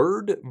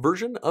third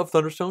version of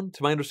Thunderstone,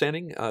 to my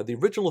understanding. The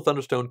original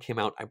Thunderstone came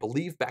out, I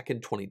believe, back in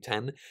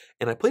 2010,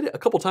 and I played it a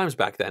couple times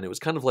back then. It was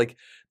kind of like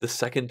the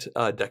second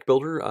deck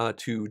builder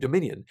to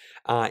Dominion,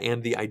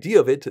 and the idea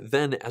of it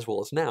then, as well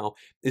as now,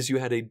 is you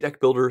had a deck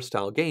builder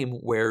style game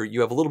where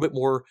you have a little bit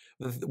more,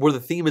 where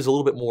the theme is a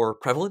little bit more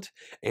prevalent,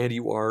 and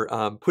you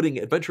are putting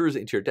adventurers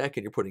into your deck,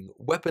 and you're putting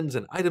weapons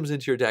and items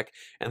into your deck,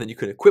 and then you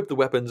can equip the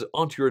weapons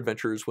onto your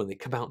adventurers when they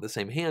come out in the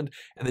same hand,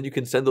 and then you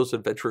can send those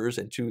adventurers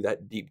into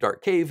that deep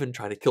dark cave and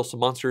try to kill some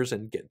monsters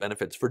and get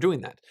benefits for doing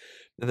that.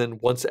 And then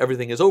once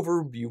everything is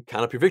over, you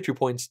count up your victory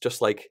points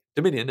just like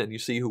Dominion, and you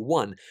see who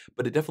won,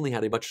 but it definitely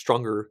had a much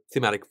stronger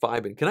thematic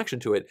vibe and connection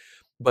to it.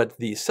 But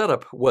the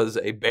setup was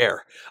a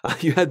bear.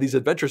 You had these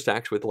adventure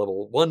stacks with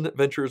level 1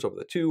 adventures over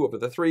the 2, over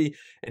the 3,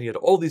 and you had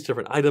all these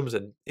different items,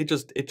 and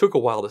it took a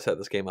while to set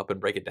this game up and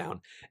break it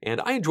down.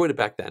 And I enjoyed it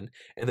back then,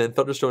 and then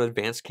Thunderstone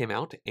Advanced came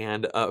out,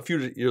 and a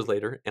few years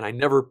later, and I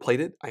never played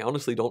it. I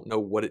honestly don't know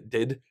what it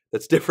did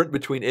that's different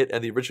between it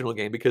and the original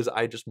game because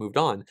I just moved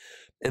on.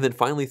 And then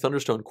finally,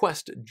 Thunderstone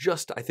Quest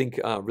just, I think,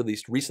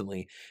 released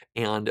recently,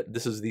 and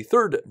this is the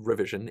third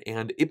revision,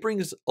 and it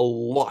brings a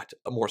lot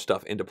more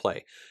stuff into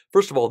play.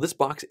 First of all, this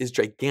box is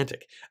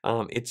gigantic.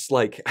 It's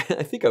like,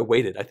 I think I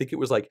weighed it. I think it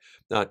was like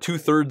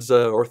 2/3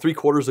 or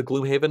 3/4 of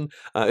Gloomhaven.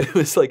 It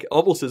was like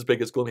almost as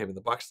big as Gloomhaven.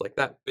 The box is like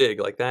that big,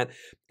 like that.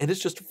 And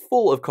it's just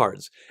full of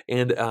cards.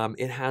 And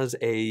it has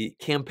a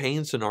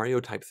campaign scenario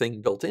type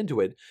thing built into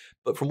it.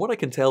 But from what I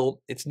can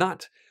tell, it's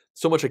not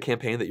so much a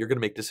campaign that you're going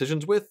to make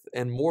decisions with,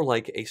 and more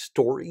like a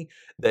story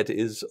that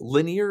is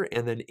linear,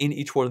 and then in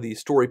each one of these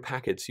story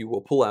packets, you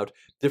will pull out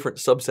different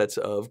subsets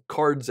of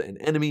cards and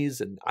enemies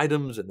and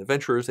items and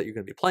adventurers that you're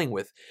going to be playing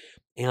with.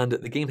 And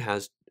the game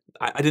has,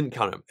 I didn't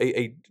count them,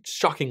 a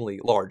shockingly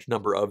large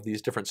number of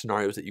these different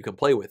scenarios that you can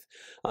play with,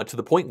 to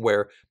the point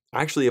where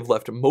I actually have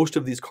left most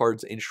of these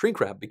cards in shrink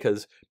wrap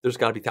because there's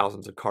got to be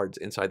thousands of cards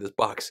inside this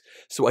box.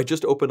 So I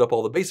just opened up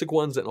all the basic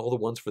ones and all the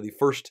ones for the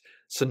first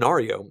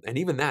scenario, and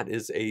even that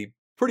is a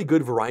pretty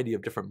good variety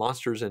of different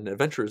monsters and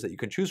adventurers that you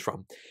can choose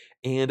from.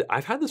 And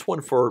I've had this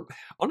one for,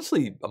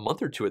 honestly, a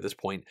month or two at this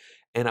point,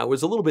 and I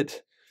was a little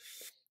bit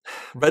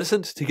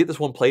reticent to get this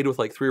one played with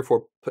like 3 or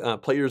 4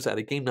 players at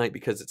a game night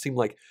because it seemed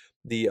like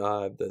the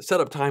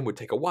setup time would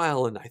take a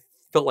while, and I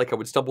felt like I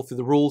would stumble through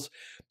the rules.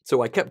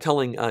 So I kept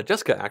telling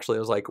Jessica, actually, I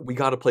was like, we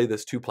got to play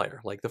this 2-player.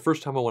 Like the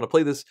first time I want to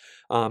play this,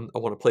 I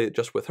want to play it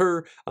just with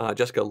her.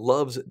 Jessica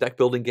loves deck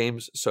building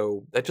games,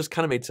 so that just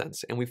kind of made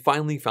sense. And we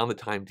finally found the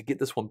time to get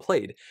this one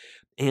played.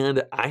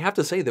 And I have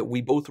to say that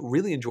we both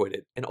really enjoyed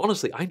it. And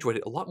honestly, I enjoyed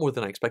it a lot more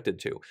than I expected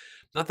to.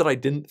 Not that I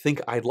didn't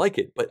think I'd like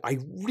it, but I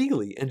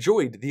really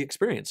enjoyed the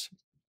experience.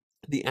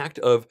 The act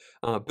of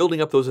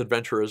building up those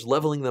adventurers,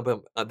 leveling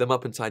them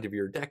up inside of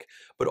your deck,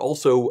 but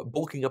also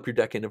bulking up your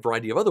deck in a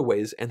variety of other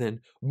ways, and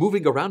then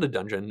moving around a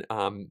dungeon.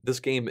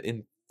 This game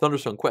in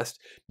Thunderstone Quest,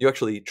 you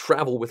actually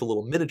travel with a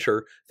little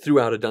miniature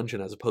throughout a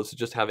dungeon as opposed to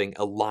just having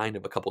a line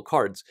of a couple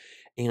cards.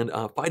 And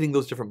fighting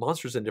those different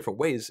monsters in different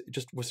ways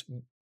just was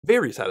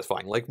very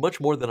satisfying, like much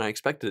more than I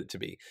expected it to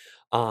be.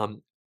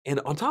 And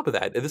on top of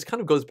that, this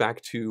kind of goes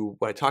back to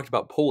what I talked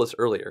about Polis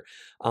earlier.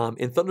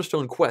 In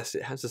Thunderstone Quest,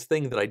 it has this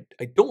thing that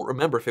I don't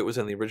remember if it was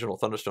in the original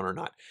Thunderstone or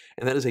not,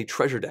 and that is a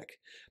treasure deck.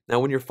 Now,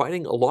 when you're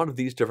fighting a lot of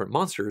these different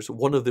monsters,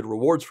 one of the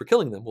rewards for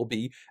killing them will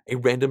be a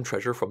random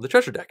treasure from the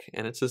treasure deck.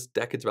 And it's this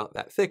deck, it's about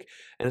that thick,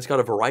 and it's got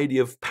a variety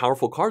of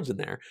powerful cards in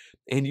there.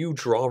 And you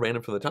draw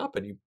random from the top,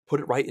 and you put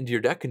it right into your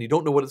deck, and you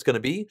don't know what it's going to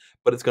be,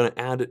 but it's going to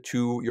add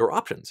to your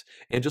options.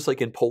 And just like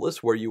in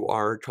Polis, where you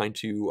are trying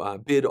to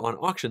bid on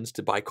auctions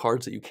to buy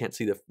cards that you can't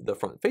see the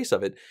front face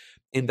of it,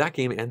 in that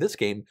game and this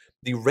game,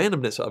 the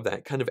randomness of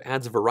that kind of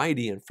adds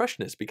variety and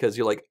freshness because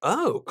you're like,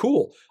 oh,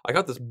 cool, I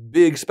got this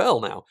big spell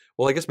now.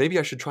 Well, I guess maybe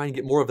I should try and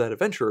get more of that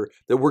adventurer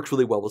that works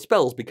really well with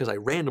spells because I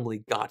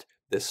randomly got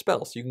this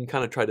spell. So you can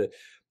kind of try to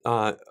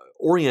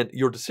orient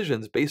your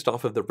decisions based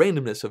off of the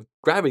randomness of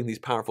grabbing these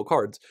powerful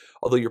cards,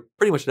 although you're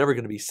pretty much never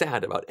going to be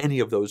sad about any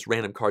of those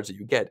random cards that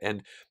you get,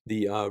 and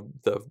the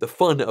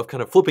fun of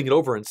kind of flipping it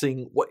over and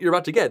seeing what you're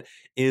about to get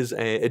is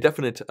a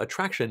definite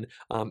attraction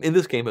in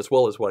this game, as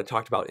well as what I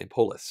talked about in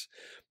Polis.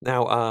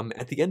 Now,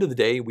 at the end of the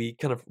day, we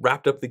kind of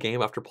wrapped up the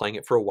game after playing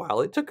it for a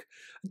while. It took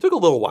a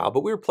little while,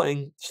 but we were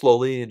playing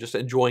slowly and just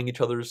enjoying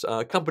each other's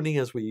company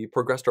as we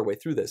progressed our way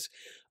through this.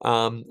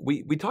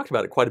 We talked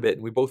about it quite a bit,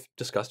 and we both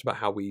discussed about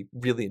how we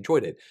really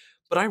enjoyed it.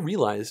 But I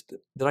realized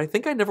that I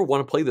think I never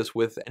want to play this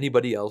with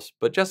anybody else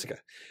but Jessica.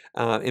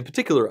 In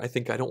particular, I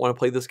think I don't want to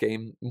play this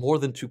game more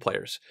than 2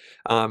 players.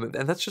 And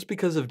that's just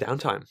because of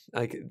downtime.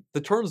 Like,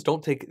 the turns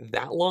don't take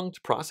that long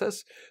to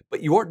process,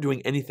 but you aren't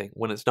doing anything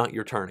when it's not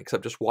your turn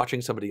except just watching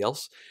somebody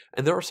else.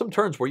 And there are some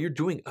turns where you're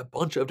doing a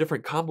bunch of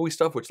different combo-y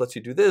stuff, which lets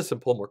you do this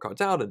and pull more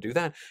cards out and do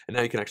that. And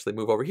now you can actually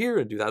move over here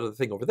and do that other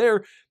thing over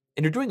there.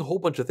 And you're doing a whole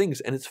bunch of things,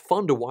 and it's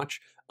fun to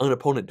watch an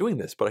opponent doing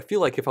this. But I feel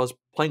like if I was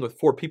playing with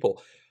 4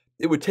 people,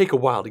 it would take a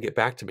while to get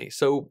back to me.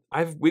 So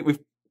we've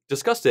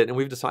discussed it, and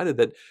we've decided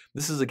that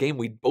this is a game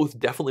we both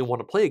definitely want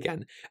to play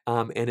again,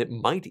 and it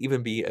might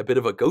even be a bit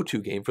of a go-to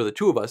game for the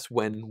 2 of us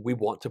when we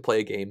want to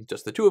play a game,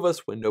 just the 2 of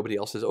us, when nobody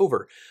else is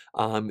over.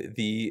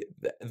 The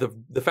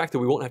fact that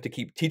we won't have to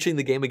keep teaching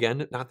the game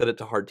again, not that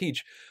it's a hard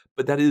teach,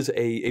 but that is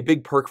a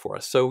big perk for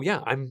us. So yeah,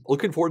 I'm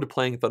looking forward to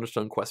playing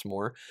Thunderstone Quest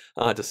more,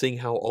 to seeing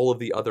how all of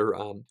the other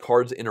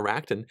cards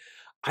interact, and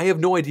I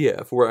have no idea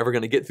if we're ever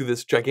going to get through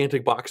this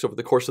gigantic box over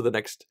the course of the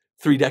next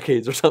 3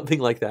 decades or something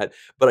like that,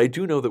 but I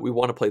do know that we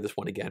want to play this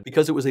one again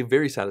because it was a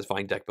very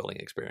satisfying deck building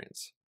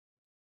experience.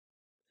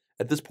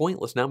 At this point,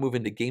 let's now move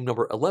into game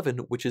number 11,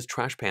 which is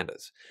Trash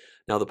Pandas.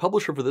 Now, the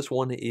publisher for this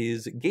one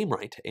is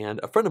GameRight, and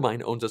a friend of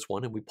mine owns this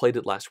one, and we played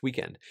it last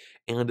weekend.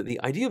 And the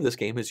idea of this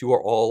game is you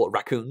are all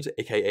raccoons,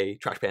 aka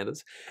trash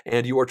pandas,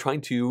 and you are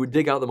trying to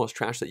dig out the most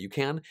trash that you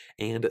can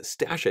and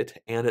stash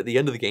it, and at the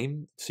end of the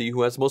game, see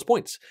who has the most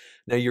points.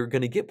 Now, you're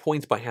going to get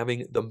points by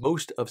having the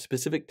most of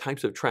specific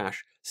types of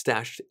trash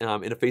stashed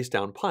in a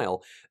face-down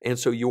pile, and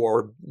so you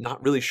are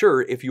not really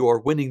sure if you are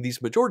winning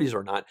these majorities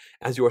or not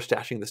as you are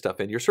stashing the stuff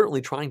in. You're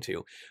certainly trying to.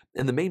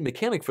 And the main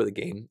mechanic for the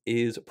game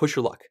is push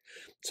your luck.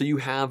 So you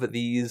have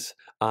these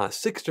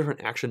 6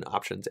 different action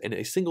options and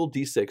a single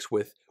d6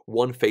 with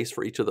 1 face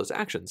for each of those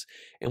actions.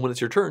 And when it's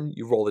your turn,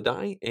 you roll the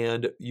die,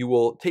 and you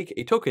will take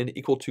a token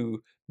equal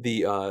to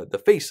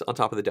the face on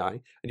top of the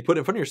die, and you put it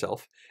in front of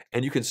yourself,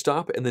 and you can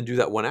stop and then do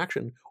that 1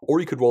 action,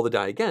 or you could roll the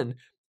die again,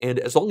 and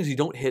as long as you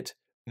don't hit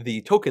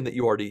the token that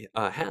you already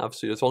have,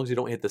 so as long as you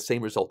don't hit the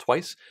same result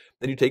twice,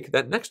 then you take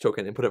that next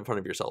token and put it in front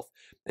of yourself.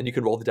 And you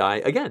can roll the die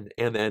again,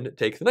 and then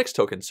take the next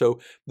token. So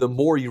the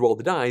more you roll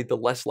the die, the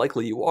less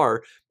likely you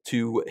are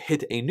to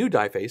hit a new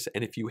die face,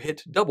 and if you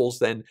hit doubles,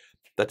 then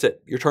that's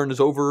it. Your turn is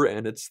over,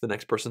 and it's the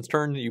next person's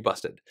turn, you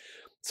busted.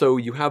 So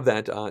you have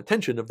that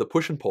tension of the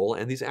push and pull,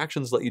 and these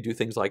actions let you do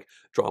things like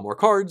draw more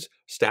cards,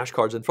 stash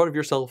cards in front of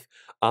yourself.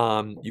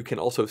 You can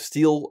also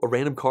steal a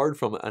random card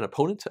from an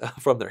opponent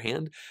from their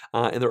hand,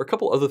 and there are a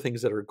couple other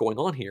things that are going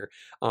on here.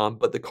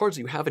 But the cards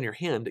that you have in your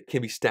hand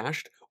can be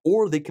stashed,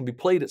 or they can be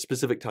played at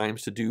specific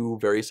times to do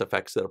various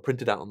effects that are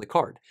printed out on the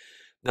card.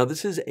 Now,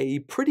 this is a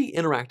pretty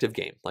interactive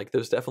game. Like,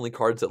 there's definitely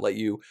cards that let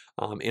you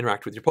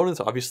interact with your opponents.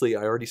 Obviously,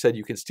 I already said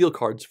you can steal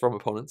cards from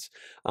opponents.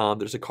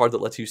 There's a card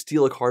that lets you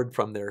steal a card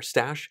from their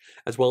stash,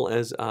 as well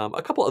as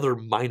a couple other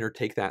minor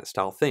take-that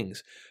style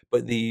things.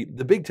 But the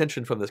big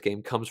tension from this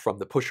game comes from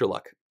the push your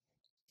luck.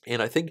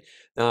 And I think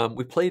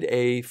we played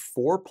a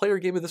 4-player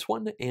game of this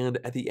one, and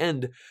at the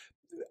end,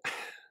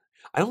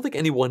 I don't think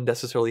anyone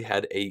necessarily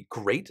had a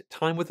great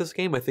time with this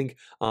game. I think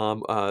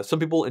some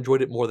people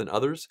enjoyed it more than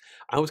others.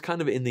 I was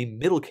kind of in the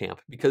middle camp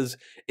because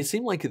it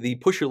seemed like the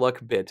push your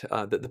luck bit,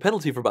 the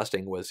penalty for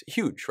busting was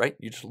huge, right?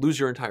 You just lose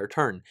your entire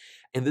turn.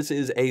 And this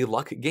is a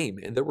luck game.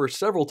 And there were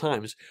several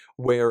times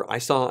where I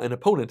saw an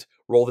opponent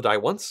roll the die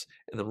once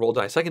and then roll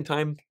the die a second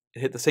time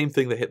and hit the same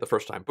thing they hit the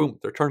first time. Boom,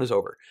 their turn is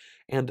over.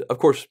 And of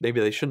course, maybe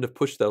they shouldn't have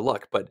pushed their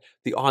luck, but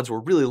the odds were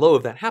really low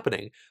of that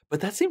happening.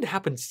 But that seemed to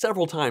happen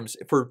several times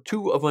for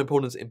 2 of my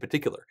opponents in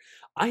particular.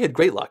 I had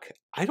great luck.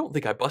 I don't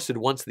think I busted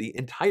once the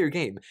entire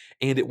game,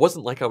 and it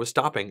wasn't like I was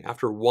stopping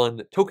after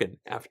 1 token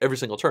after every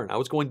single turn. I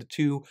was going to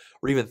 2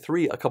 or even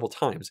 3 a couple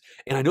times.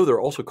 And I know there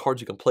are also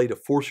cards you can play to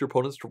force your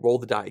opponents to roll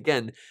the die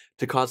again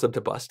to cause them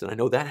to bust, and I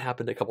know that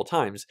happened a couple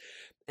times.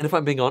 And if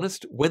I'm being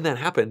honest, when that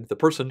happened, the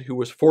person who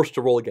was forced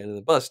to roll again and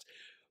then bust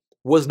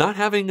was not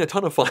having a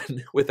ton of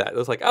fun with that. It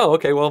was like, oh,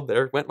 okay, well,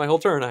 there went my whole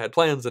turn. I had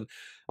plans, and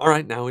all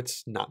right, now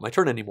it's not my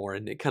turn anymore.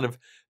 And it kind of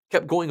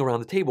kept going around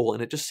the table,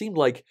 and it just seemed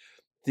like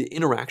the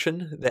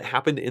interaction that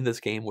happened in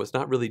this game was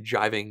not really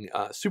jiving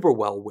super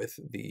well with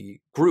the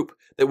group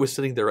that was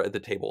sitting there at the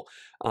table.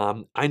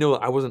 I know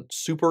I wasn't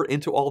super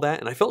into all that,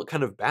 and I felt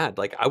kind of bad.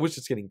 Like, I was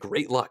just getting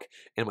great luck,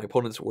 and my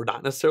opponents were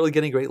not necessarily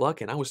getting great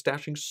luck, and I was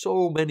stashing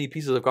so many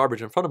pieces of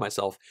garbage in front of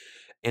myself,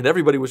 and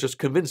everybody was just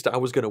convinced I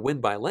was going to win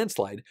by a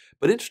landslide.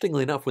 But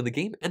interestingly enough, when the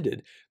game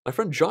ended, my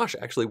friend Josh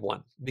actually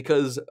won,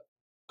 because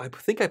I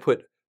think I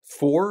put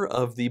 4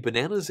 of the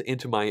bananas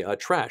into my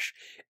trash.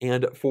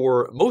 And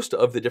for most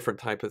of the different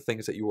type of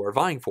things that you are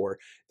vying for,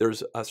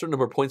 there's a certain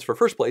number of points for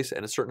first place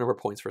and a certain number of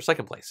points for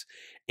second place.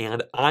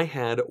 And I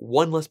had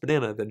one less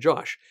banana than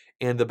Josh.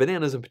 And the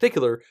bananas in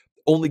particular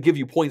only give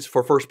you points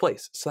for first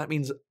place. So that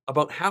means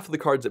about half of the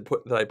cards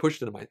that I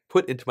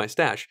put into my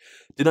stash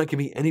did not give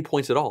me any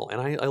points at all. And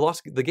I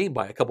lost the game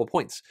by a couple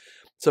points.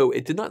 So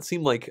it did not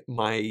seem like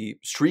my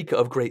streak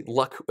of great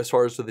luck as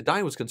far as the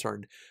die was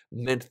concerned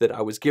meant that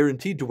I was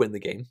guaranteed to win the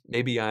game.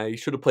 Maybe I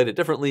should have played it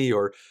differently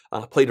or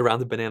played around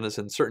the bananas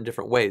in certain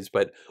different ways.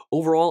 But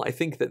overall, I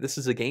think that this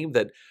is a game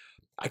that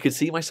I could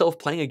see myself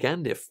playing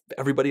again if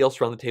everybody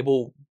else around the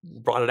table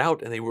brought it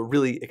out and they were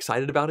really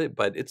excited about it,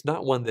 but it's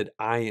not one that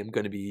I am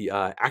going to be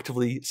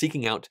actively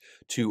seeking out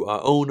to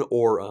own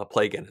or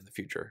play again in the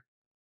future.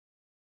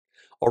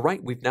 All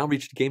right, we've now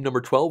reached game number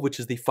 12, which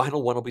is the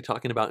final one I'll be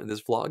talking about in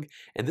this vlog,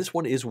 and this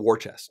one is War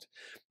Chest.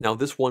 Now,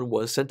 this one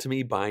was sent to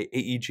me by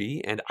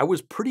AEG, and I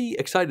was pretty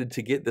excited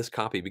to get this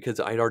copy because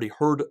I'd already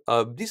heard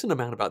a decent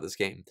amount about this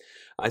game.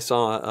 I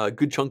saw a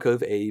good chunk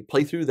of a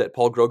playthrough that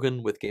Paul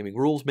Grogan with Gaming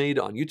Rules made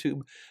on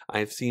YouTube.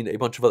 I've seen a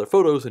bunch of other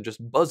photos and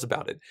just buzz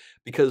about it,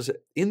 because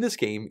in this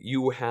game,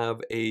 you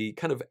have a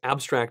kind of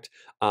abstract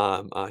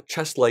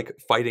chess-like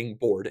fighting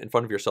board in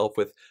front of yourself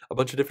with a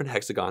bunch of different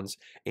hexagons,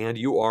 and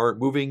you are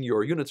moving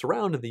your units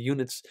around, and the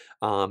units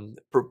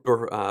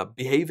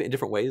behave in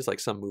different ways. Like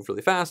some move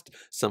really fast,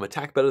 some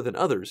attack better than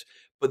others.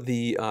 But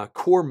the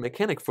core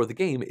mechanic for the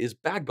game is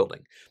bag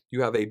building.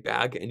 You have a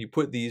bag, and you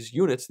put these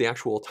units, the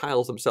actual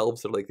tiles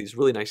themselves, that are like these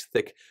really nice,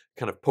 thick,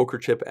 kind of poker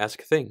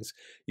chip-esque things.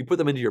 You put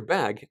them into your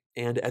bag,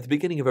 and at the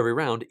beginning of every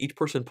round, each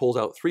person pulls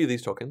out 3 of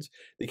these tokens.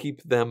 They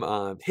keep them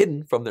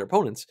hidden from their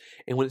opponents,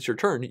 and when it's your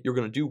turn, you're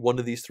going to do one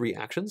of these 3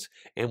 actions.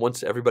 And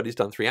once everybody's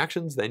done 3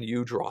 actions, then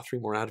you draw 3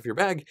 more out of your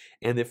bag,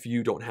 and if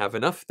you don't have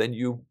enough, then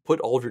you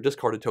put all of your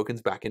discarded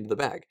tokens back into the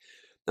bag.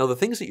 Now, the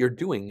things that you're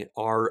doing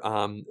are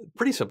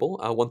pretty simple.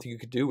 One thing you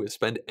could do is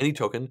spend any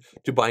token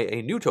to buy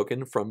a new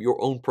token from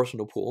your own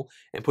personal pool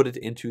and put it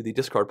into the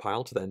discard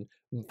pile to then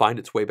find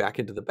its way back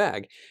into the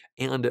bag.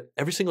 And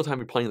every single time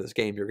you're playing this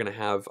game, you're going to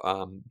have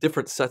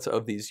different sets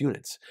of these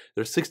units.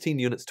 There's 16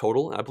 units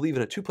total. I believe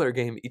in a 2-player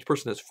game, each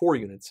person has 4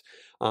 units.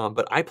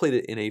 But I played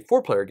it in a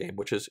 4-player game,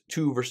 which is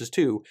 2 versus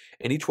 2,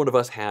 and each one of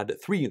us had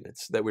 3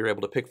 units that we were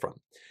able to pick from.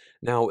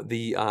 Now,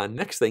 the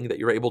next thing that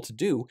you're able to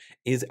do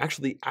is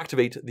actually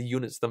activate the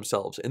units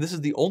themselves. And this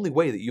is the only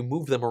way that you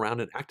move them around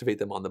and activate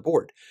them on the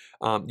board.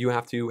 You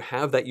have to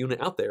have that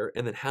unit out there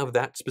and then have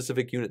that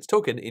specific unit's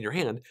token in your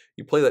hand.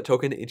 You play that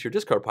token into your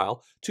discard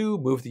pile to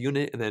move the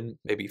unit and then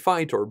maybe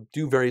fight or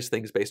do various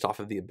things based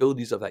off of the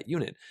abilities of that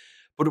unit.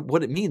 But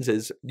what it means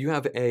is you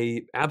have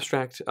a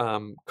abstract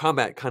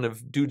combat kind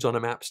of dudes on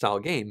a map style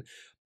game,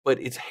 but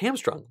it's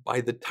hamstrung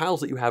by the tiles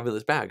that you have in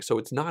this bag. So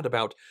it's not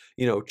about,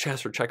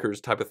 chess or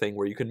checkers type of thing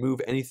where you can move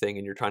anything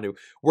and you're trying to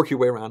work your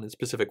way around in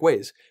specific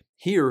ways.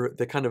 Here,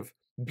 the kind of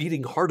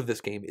beating heart of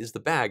this game is the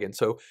bag, and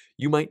so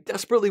you might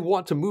desperately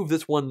want to move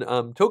this one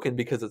token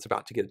because it's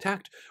about to get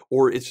attacked,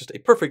 or it's just a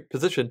perfect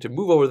position to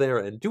move over there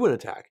and do an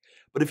attack.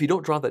 But if you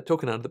don't draw that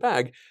token out of the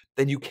bag,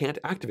 then you can't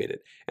activate it.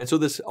 And so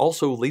this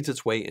also leads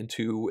its way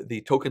into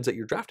the tokens that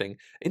you're drafting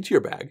into your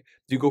bag.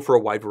 Do you go for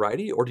a wide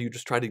variety, or do you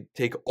just try to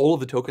take all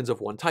of the tokens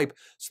of one type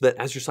so that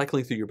as you're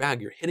cycling through your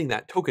bag, you're hitting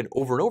that token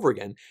over and over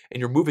again,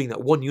 and you're moving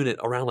that one unit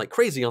around like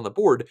crazy on the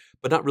board,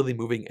 but not really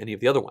moving any of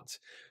the other ones?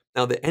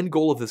 Now, the end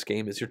goal of this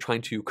game is you're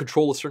trying to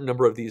control a certain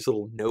number of these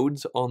little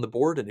nodes on the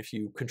board, and if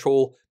you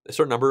control a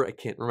certain number, I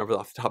can't remember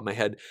off the top of my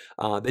head,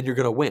 then you're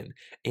going to win.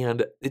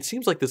 And it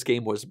seems like this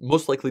game was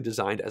most likely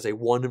designed as a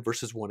 1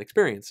 versus 1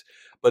 experience,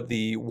 but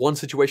the one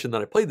situation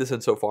that I played this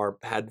in so far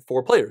had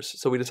 4 players,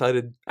 so we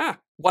decided,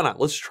 why not?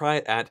 Let's try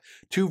it at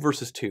 2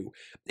 versus 2.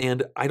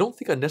 And I don't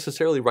think I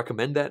necessarily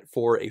recommend that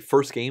for a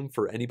first game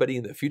for anybody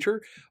in the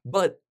future,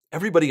 but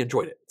everybody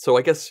enjoyed it. So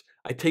I guess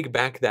I take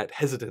back that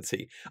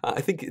hesitancy.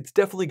 I think it's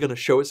definitely going to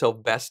show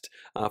itself best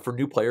for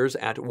new players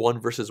at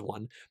 1 versus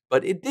 1,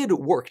 but it did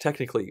work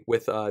technically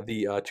with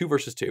the 2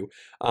 versus 2.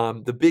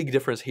 The big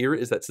difference here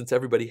is that since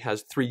everybody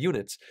has 3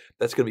 units,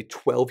 that's going to be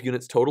 12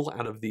 units total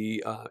out of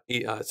the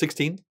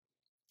 16.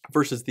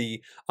 Versus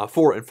the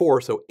 4 and 4,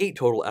 so 8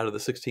 total out of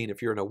the 16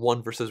 if you're in a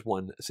 1 versus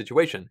 1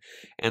 situation.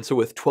 And so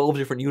with 12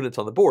 different units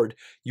on the board,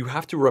 you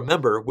have to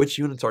remember which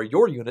units are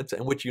your units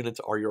and which units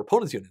are your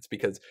opponent's units,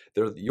 because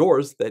they're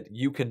yours that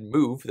you can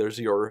move. There's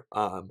your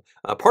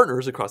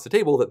partners across the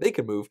table that they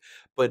can move.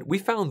 But we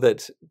found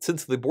that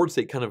since the board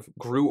state kind of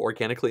grew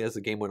organically as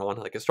the game went on,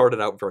 like it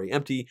started out very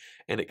empty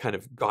and it kind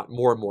of got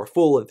more and more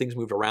full and things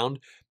moved around,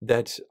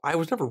 that I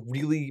was never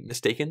really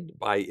mistaken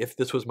by if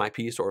this was my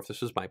piece or if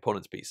this was my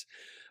opponent's piece.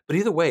 But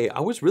either way,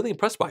 I was really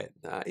impressed by it.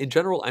 In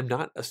general, I'm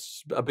not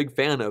a big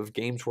fan of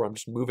games where I'm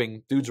just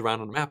moving dudes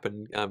around on a map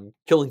and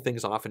killing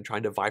things off and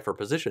trying to vie for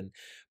position.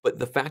 But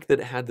the fact that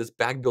it had this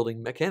bag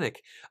building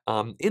mechanic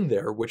in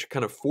there, which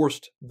kind of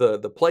forced the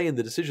play and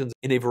the decisions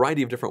in a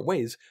variety of different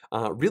ways,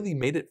 really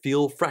made it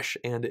feel fresh,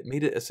 and it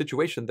made it a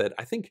situation that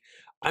I think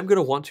I'm going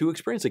to want to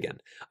experience again.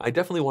 I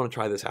definitely want to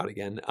try this out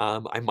again.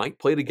 I might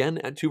play it again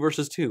at 2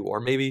 versus 2,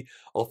 or maybe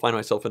I'll find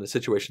myself in a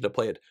situation to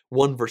play it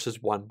 1 versus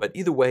 1. But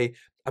either way,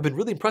 I've been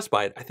really impressed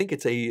by it. I think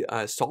it's a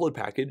solid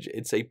package.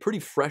 It's a pretty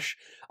fresh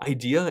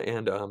idea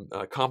and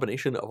a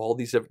combination of all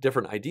these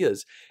different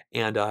ideas.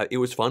 And it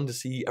was fun to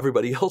see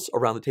everybody else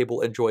around the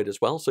table enjoy it as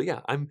well. So yeah,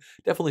 I'm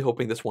definitely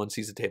hoping this one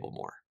sees the table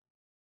more.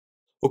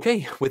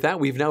 Okay, with that,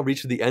 we've now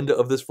reached the end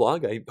of this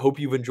vlog. I hope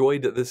you've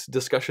enjoyed this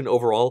discussion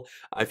overall.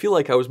 I feel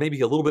like I was maybe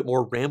a little bit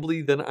more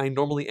rambly than I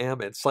normally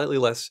am, and slightly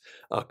less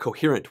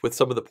coherent with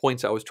some of the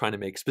points I was trying to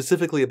make,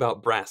 specifically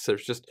about brass.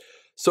 There's just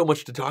so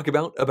much to talk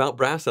about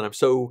brass, and I'm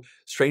so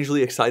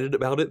strangely excited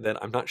about it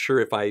that I'm not sure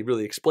if I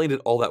really explained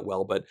it all that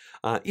well. But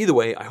either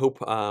way, I hope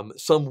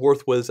some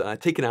worth was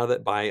taken out of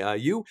it by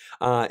you,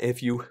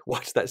 if you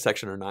watched that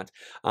section or not.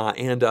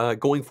 And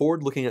going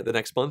forward, looking at the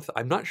next month,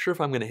 I'm not sure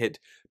if I'm going to hit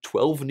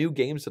 12 new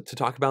games to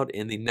talk about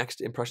in the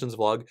next Impressions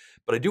vlog,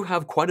 but I do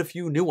have quite a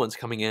few new ones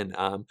coming in.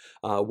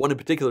 One in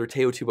particular,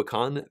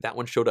 Teotihuacan, that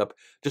one showed up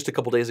just a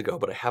couple days ago,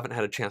 but I haven't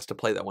had a chance to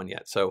play that one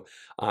yet. So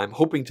I'm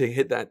hoping to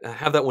hit that,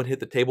 have that one hit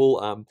the table,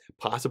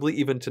 possibly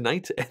even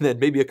tonight, and then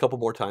maybe a couple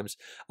more times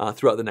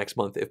throughout the next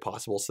month if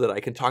possible, so that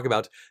I can talk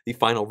about the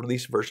final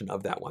release version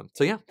of that one.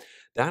 So yeah,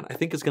 that I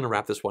think is going to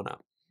wrap this one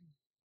up.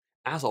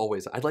 As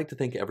always, I'd like to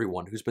thank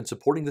everyone who's been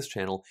supporting this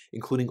channel,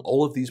 including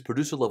all of these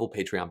producer-level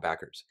Patreon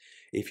backers.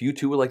 If you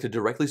too would like to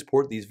directly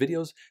support these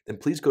videos, then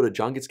please go to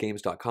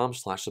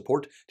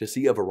JonGetsGames.com/support to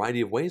see a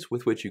variety of ways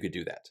with which you could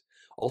do that.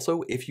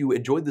 Also, if you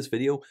enjoyed this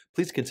video,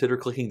 please consider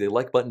clicking the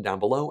like button down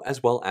below,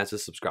 as well as the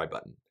subscribe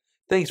button.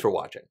 Thanks for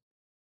watching.